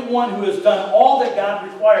the only one who has done all that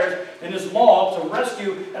God requires in His law to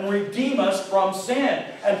rescue and redeem us from sin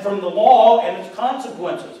and from the law and its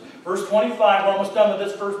consequences. Verse 25, we're almost done with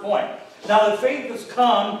this first point. Now the faith has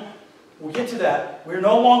come. We'll get to that. We're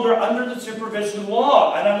no longer under the supervision of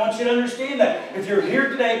law. And I want you to understand that. If you're here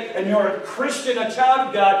today and you're a Christian, a child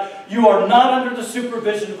of God, you are not under the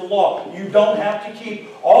supervision of the law. You don't have to keep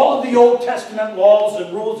all of the Old Testament laws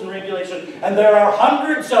and rules and regulations. And there are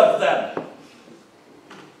hundreds of them,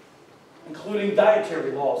 including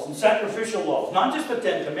dietary laws and sacrificial laws. Not just the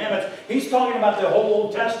Ten Commandments. He's talking about the whole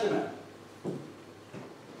Old Testament.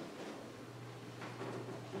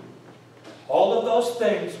 All of those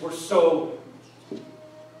things were so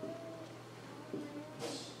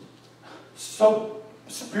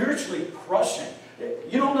spiritually crushing.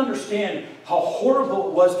 You don't understand how horrible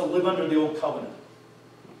it was to live under the old covenant.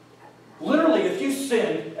 Literally, if you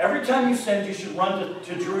sinned, every time you sinned, you should run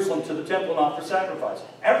to Jerusalem, to the temple, and offer sacrifice.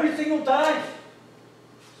 Every single time.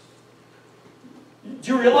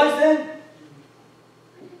 Do you realize that?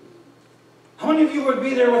 How many of you would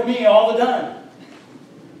be there with me all the time?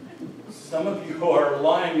 Some of you are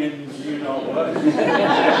lying and you know what.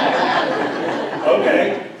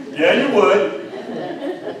 Okay, yeah you would.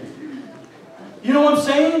 You know what I'm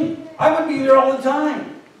saying? I would be there all the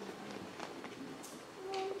time.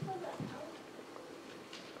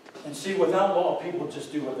 And see, without law, people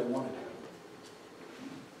just do what they want to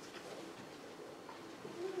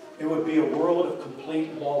do. It would be a world of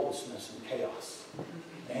complete lawlessness and chaos,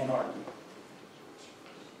 anarchy.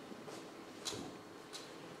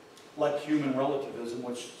 Like human relativism,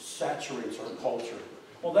 which saturates our culture.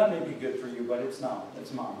 Well, that may be good for you, but it's not.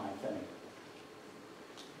 It's not my thing.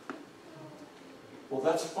 Well,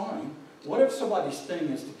 that's fine. What if somebody's thing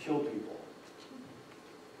is to kill people?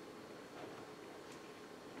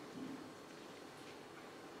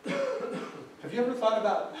 Have you ever thought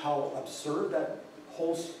about how absurd that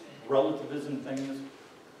whole relativism thing is?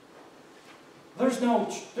 There's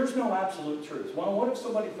no absolute truth. Well, what if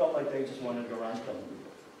somebody felt like they just wanted to go around killing people?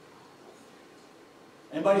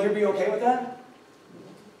 Anybody here be okay with that?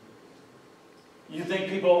 You think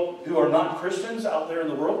people who are not Christians out there in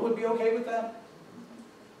the world would be okay with that?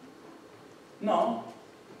 No.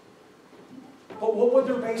 But what would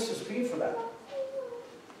their basis be for that?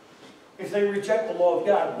 If they reject the law of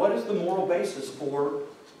God, what is the moral basis for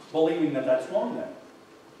believing that that's wrong then?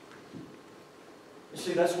 You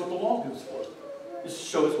see, that's what the law is for. It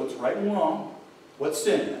shows what's right and wrong, what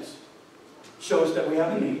sin is. Shows that we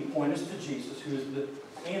have a need, point us to Jesus, who is the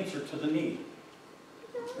answer to the need,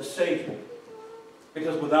 the Savior.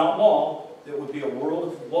 Because without law, it would be a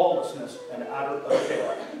world of lawlessness and utter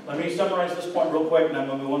chaos. Let me summarize this point real quick, and then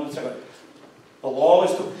we'll move on to the second. The law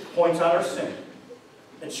is to point out our sin.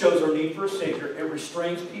 It shows our need for a Savior. It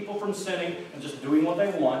restrains people from sinning and just doing what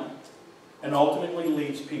they want, and ultimately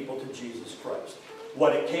leads people to Jesus Christ.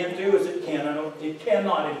 What it can't do is it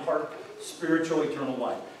cannot impart spiritual eternal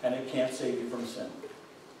life, and it can't save you from sin.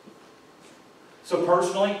 So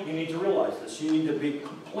personally, you need to realize this. You need to be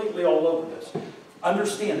completely all over this.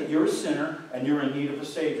 Understand that you're a sinner and you're in need of a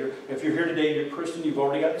Savior. If you're here today, you're a Christian, you've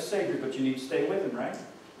already got the Savior, but you need to stay with Him, right?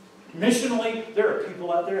 Missionally, there are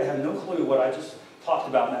people out there that have no clue what I just talked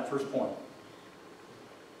about in that first point.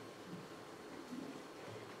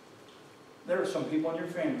 There are some people in your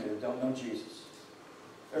family that don't know Jesus.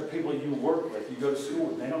 There are people you work with, you go to school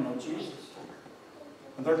with, they don't know Jesus.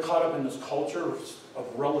 And they're caught up in this culture of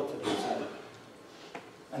relativism.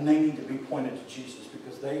 And they need to be pointed to Jesus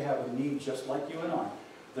because they have a need just like you and I.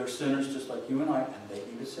 They're sinners just like you and I, and they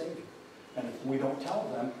need a Savior. And if we don't tell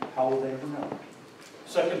them, how will they ever know?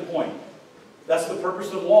 Second point. That's the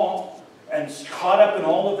purpose of law. And caught up in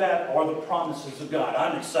all of that are the promises of God.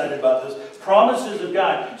 I'm excited about this. Promises of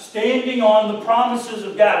God. Standing on the promises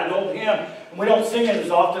of God. An old hymn. And we don't sing it as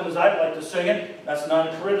often as I'd like to sing it. That's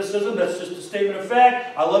not a criticism. That's just a statement of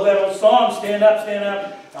fact. I love that old song. Stand up,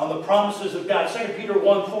 on the promises of God. 2 Peter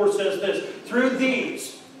 1:4 says this. Through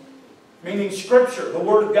these, meaning Scripture, the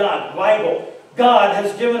Word of God, Bible. God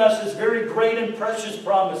has given us His very great and precious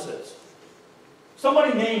promises.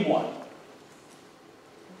 Somebody name one.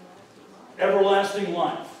 Everlasting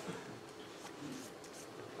life.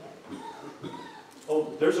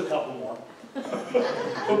 Oh, there's a couple more.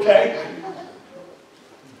 Okay.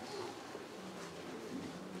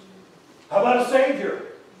 How about a Savior?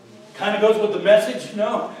 Kind of goes with the message,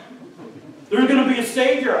 no. There's going to be a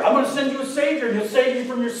Savior. I'm going to send you a Savior, and He'll save you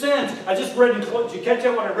from your sins. I just read in, did you catch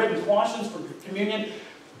that when I read in Colossians for communion?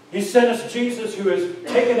 He sent us Jesus, who has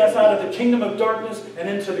taken us out of the kingdom of darkness and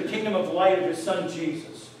into the kingdom of light of His Son,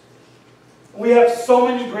 Jesus. We have so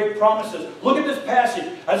many great promises. Look at this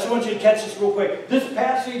passage. I just want you to catch this real quick. This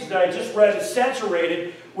passage that I just read is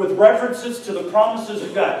saturated with references to the promises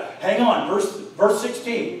of God. Hang on, verse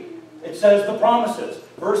 16. It says the promises.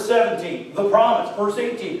 Verse 17, the promise. Verse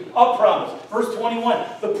 18, a promise. Verse 21,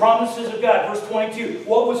 the promises of God. Verse 22,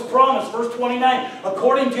 what was promised? Verse 29,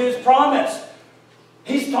 according to His promise.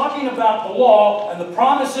 He's talking about the law and the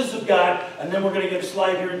promises of God, and then we're going to get a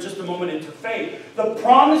slide here in just a moment into faith. The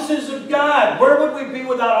promises of God. Where would we be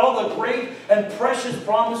without all the great and precious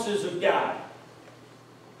promises of God?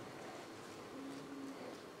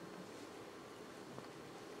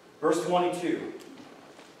 Verse 22.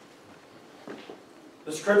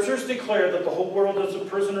 The Scriptures declare that the whole world is a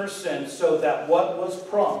prisoner of sin, so that what was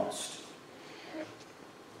promised,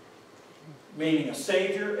 meaning a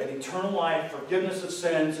Savior, an eternal life, forgiveness of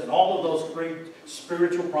sins, and all of those great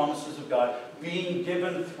spiritual promises of God, being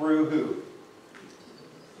given through who?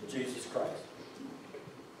 Jesus Christ.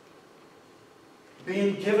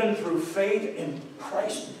 Being given through faith in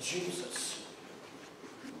Christ Jesus.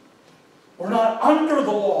 We're not under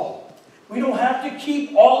the law. We don't have to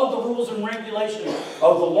keep all of the rules and regulations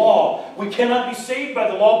of the law. We cannot be saved by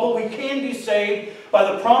the law, but we can be saved by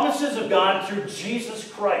the promises of God through Jesus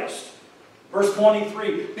Christ. Verse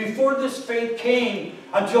 23, before this faith came,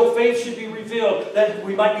 until faith should be revealed, that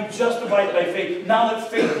we might be justified by faith. Now that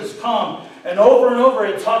faith has come, and over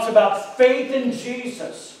it talks about faith in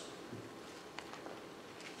Jesus.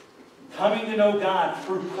 Coming to know God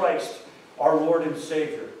through Christ, our Lord and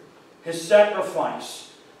Savior. His sacrifice.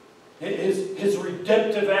 His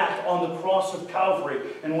redemptive act on the cross of Calvary,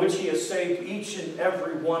 in which He has saved each and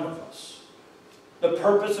every one of us. The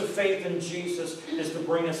purpose of faith in Jesus is to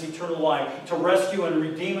bring us eternal life, to rescue and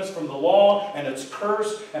redeem us from the law and its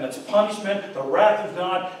curse and its punishment, the wrath of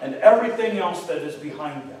God, and everything else that is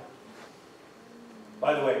behind that.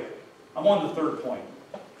 By the way, I'm on the third point.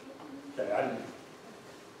 Okay,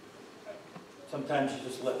 sometimes you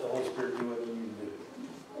just let the Holy Spirit do what you need to do.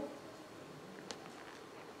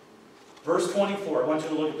 Verse 24, I want you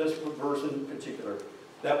to look at this verse in particular.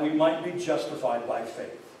 That we might be justified by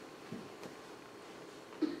faith.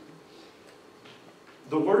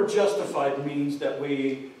 The word justified means that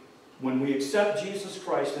when we accept Jesus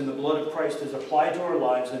Christ and the blood of Christ is applied to our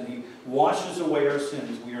lives and He washes away our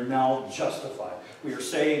sins, we are now justified. We are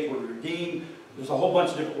saved, we're redeemed. There's a whole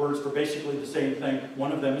bunch of different words for basically the same thing.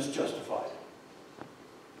 One of them is justified.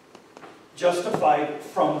 Justified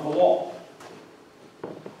from the law.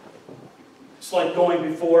 It's like going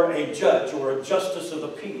before a judge or a justice of the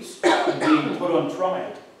peace and being put on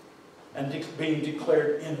trial and being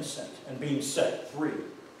declared innocent and being set free.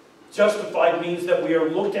 Justified means that we are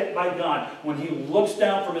looked at by God. When He looks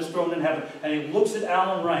down from His throne in heaven and He looks at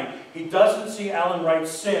Alan Wright, He doesn't see Alan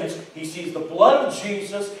Wright's sins. He sees the blood of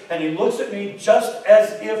Jesus, and He looks at me just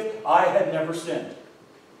as if I had never sinned.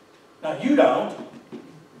 Now you don't.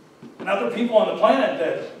 And other people on the planet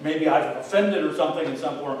that maybe I've offended or something in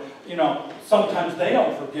some form, sometimes they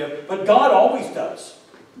don't forgive, but God always does.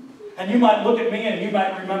 And you might look at me and you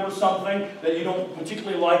might remember something that you don't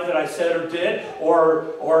particularly like that I said or did,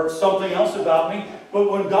 or something else about me. But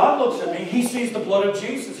when God looks at me, He sees the blood of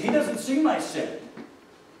Jesus. He doesn't see my sin.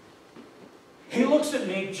 He looks at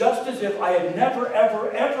me just as if I had never,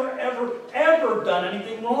 ever done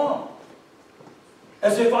anything wrong.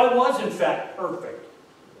 As if I was, in fact, perfect.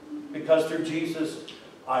 Because through Jesus,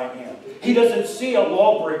 I am. He doesn't see a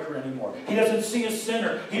lawbreaker anymore. He doesn't see a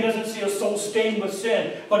sinner. He doesn't see a soul stained with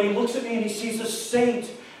sin. But He looks at me and He sees a saint.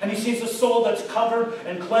 And He sees a soul that's covered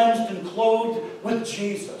and cleansed and clothed with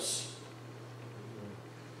Jesus.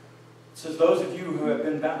 It says, those of you who have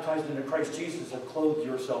been baptized into Christ Jesus have clothed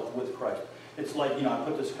yourself with Christ. It's like, I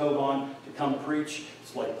put this coat on to come preach.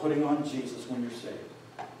 It's like putting on Jesus when you're saved.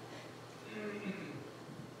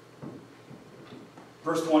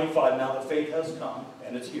 Verse 25, now the faith has come,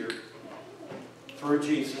 and it's here, through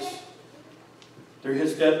Jesus, through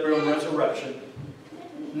His death, burial, and resurrection.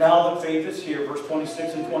 Now the faith is here, verse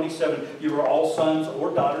 26 and 27, you are all sons or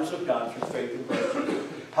daughters of God through faith in Christ Jesus.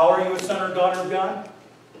 How are you a son or daughter of God?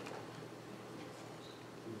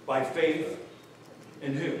 By faith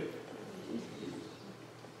in who?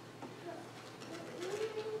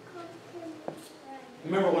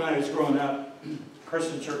 Remember when I was growing up,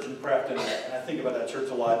 Christian Church in Crafton, and I think about that church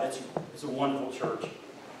a lot. It's a wonderful church.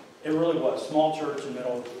 It really was. Small church in the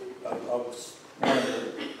middle of one of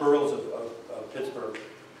the boroughs of Pittsburgh.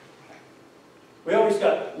 We always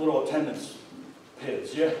got little attendance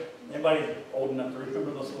pins. Yeah? Anybody old enough to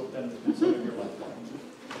remember those little attendance pins? Some of your life.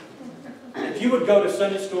 If you would go to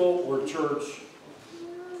Sunday school or church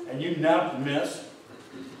and you not miss,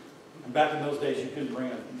 and back in those days you couldn't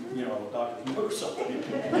bring a Dr. Who or something.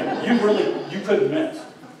 You couldn't miss.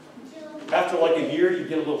 After like a year, you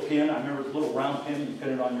get a little pin. I remember a little round pin. You pin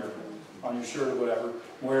it on your shirt or whatever.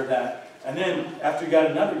 Wear that. And then after you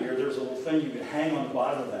got another year, there's a little thing you could hang on the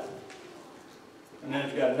bottom of that. And then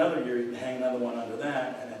if you got another year, you can hang another one under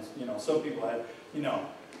that. And then, some people had,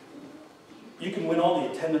 you can win all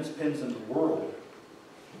the attendance pins in the world,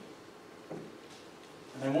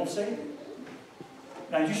 and they won't save you.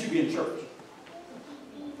 Now, you should be in church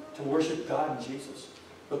to worship God and Jesus.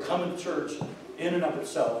 But coming to church, in and of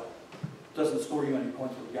itself, doesn't score you any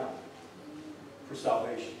points with God for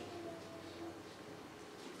salvation.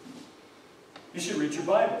 You should read your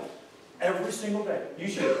Bible every single day. You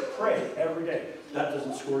should pray every day. That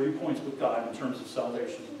doesn't score you points with God in terms of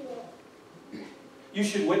salvation. You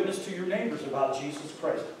should witness to your neighbors about Jesus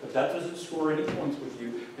Christ. But that doesn't score any points with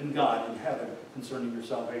you in God in heaven concerning your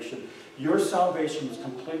salvation. Your salvation was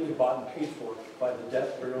completely bought and paid for by the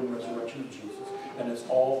death, burial, and resurrection of Jesus. And it's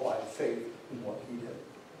all by faith in what He did.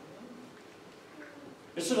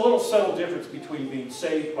 It's a little subtle difference between being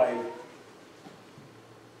saved by...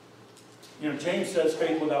 James says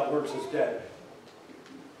faith without works is dead.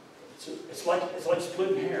 It's like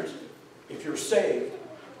splitting hairs. If you're saved,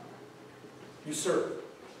 you serve.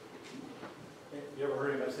 You ever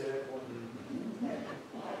heard anybody say that before?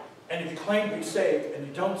 And if you claim to be saved and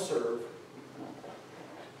you don't serve,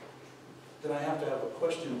 then I have to have a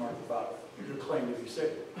question mark about your claim to be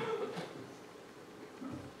saved.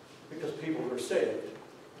 Because people who are saved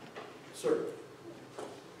serve.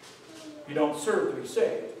 You don't serve to be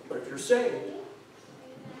saved, but if you're saved,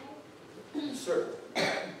 you serve.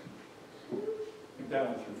 Think that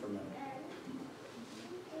one through for a minute.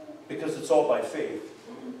 Because it's all by faith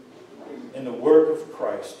in the work of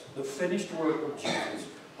Christ, the finished work of Jesus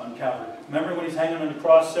on Calvary. Remember when He's hanging on the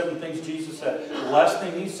cross, 7 things Jesus said. The last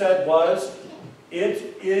thing He said was,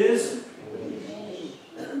 it is...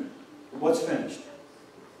 What's finished?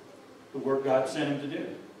 The work God sent Him to do.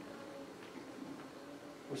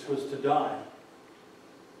 Which was to die.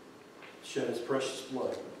 Shed His precious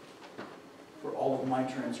blood for all of my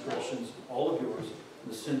transgressions, all of yours,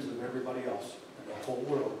 and the sins of everybody else, and the whole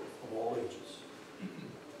world of all ages.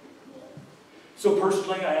 So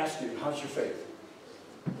personally, I ask you, how's your faith?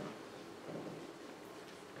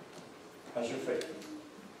 How's your faith?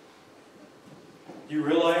 Do you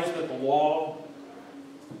realize that the law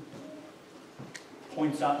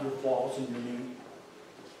points out your flaws and your need?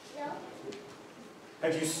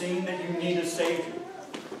 Have you seen that you need a Savior?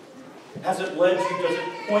 Has it led you, does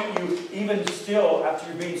it point you, even still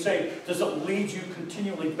after you're being saved, does it lead you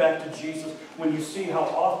continually back to Jesus when you see how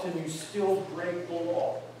often you still break the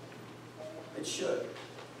law? It should.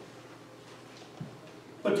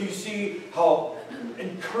 But do you see how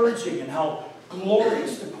encouraging and how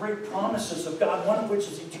glorious the great promises of God, one of which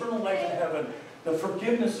is eternal life in heaven, the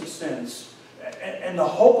forgiveness of sins, and the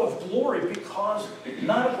hope of glory because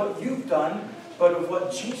not of what you've done, but of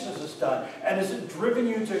what Jesus has done. And has it driven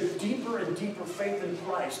you to deeper and deeper faith in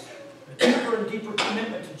Christ, deeper and deeper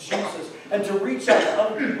commitment to Jesus, and to reach out to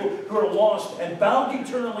other people who are lost and bound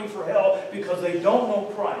eternally for hell because they don't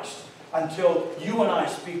know Christ until you and I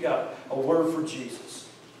speak out a word for Jesus?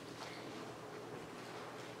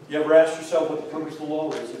 You ever ask yourself what the purpose of the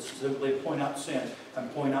law is? It's simply to point out sin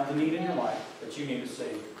and point out the need in your life that you need a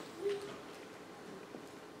Savior.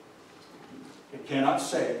 It cannot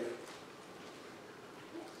save,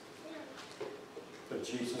 but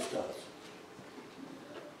Jesus does.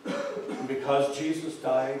 And because Jesus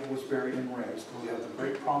died, was buried, and raised, we have the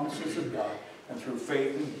great promises of God, and through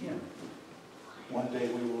faith in Him, one day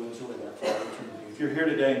we will enjoy that for all eternity. If you're here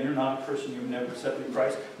today and you're not a Christian, you've never accepted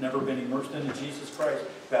Christ, never been immersed into Jesus Christ,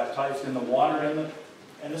 baptized in the water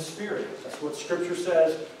and the Spirit. That's what Scripture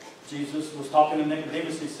says. Jesus was talking to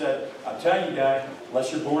Nicodemus. He said, I'm telling you, guy,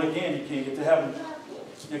 unless you're born again, you can't get to heaven.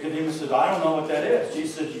 Nicodemus said, I don't know what that is.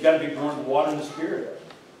 Jesus said, you've got to be born of the water and the Spirit.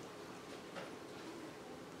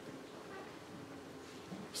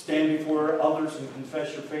 Stand before others and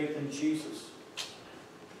confess your faith in Jesus.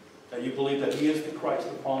 that you believe that He is the Christ,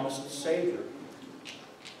 the promised Savior,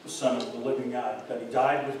 the Son of the living God, that He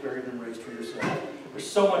died, was buried, and raised for your sins. There's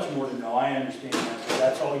so much more to know. I understand that, but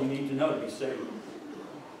that's all you need to know to be saved.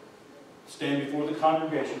 Stand before the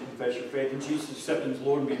congregation, confess your faith in Jesus, accept Him as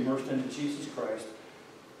Lord, and be immersed into Jesus Christ.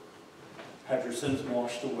 Have your sins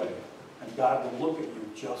washed away. And God will look at you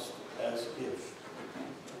just as if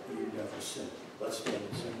you never sinned. Let's stand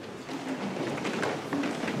and sing.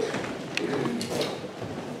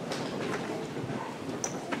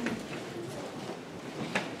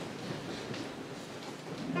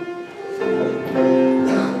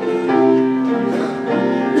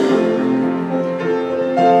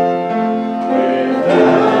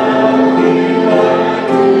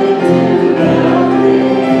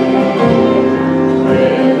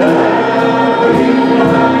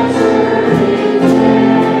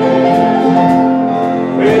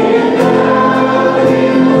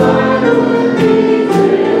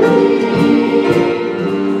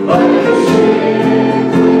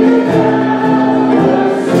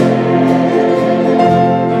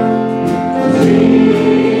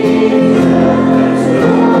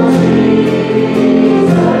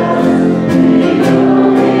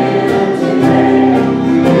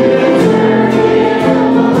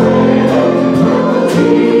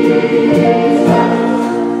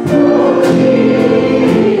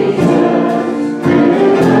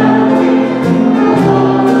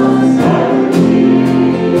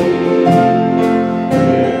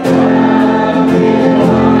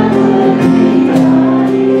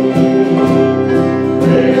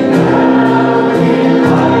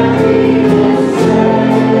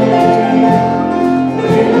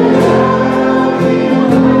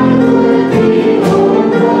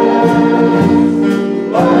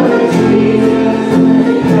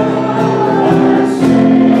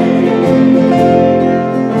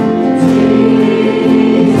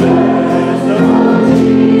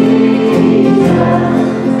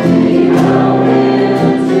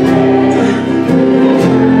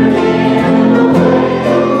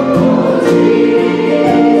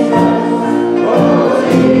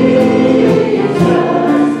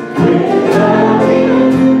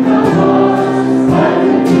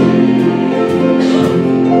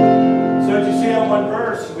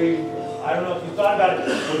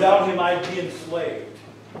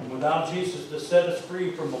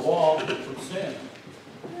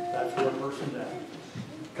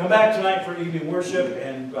 Come back tonight for evening worship,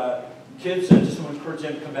 and kids, I just want to encourage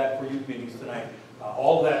them to come back for youth meetings tonight.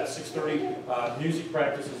 All that at 6:30. Music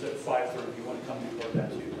practice is at 5:30. If you want to come before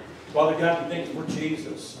that too. Father God, we thank you for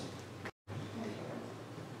Jesus.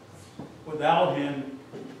 Without Him,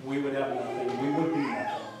 we would have nothing. We would be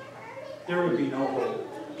nothing. There would be no hope.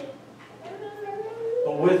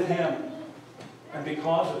 But with Him, and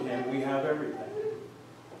because of Him, we have everything.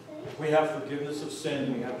 We have forgiveness of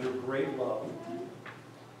sin. We have your great love.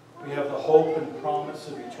 We have the hope and promise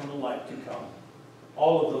of eternal life to come.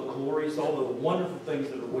 All of the glories, all the wonderful things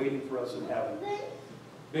that are waiting for us in heaven.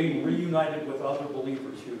 Being reunited with other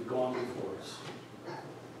believers who have gone before us.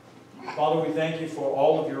 Father, we thank you for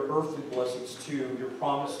all of your earthly blessings too. Your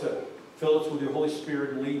promise to fill us with your Holy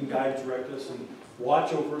Spirit and lead and guide and direct us and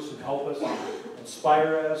watch over us and help us and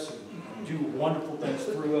inspire us and do wonderful things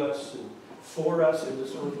through us and for us in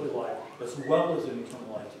this earthly life, as well as in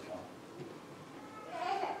eternal life to come.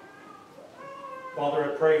 Father,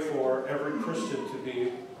 I pray for every Christian to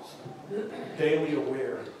be daily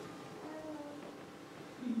aware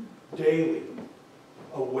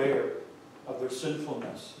of their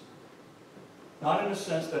sinfulness. Not in a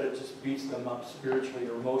sense that it just beats them up spiritually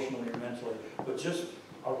or emotionally or mentally, but just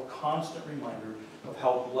a constant reminder of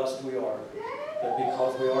how blessed we are, that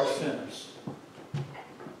because we are sinners,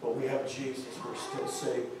 but we have Jesus, we're still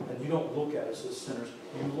saved. And you don't look at us as sinners,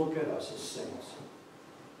 you look at us as saints.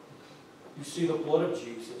 You see the blood of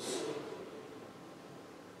Jesus,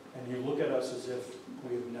 and you look at us as if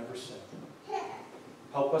we have never sinned.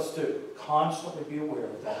 Help us to constantly be aware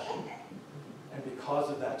of that. And because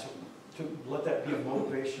of that, to let that be a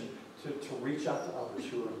motivation to reach out to others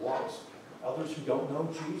who are lost, others who don't know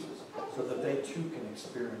Jesus, so that they too can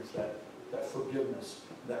experience that forgiveness,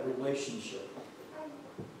 that relationship,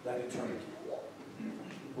 that eternity.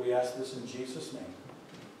 We ask this in Jesus' name.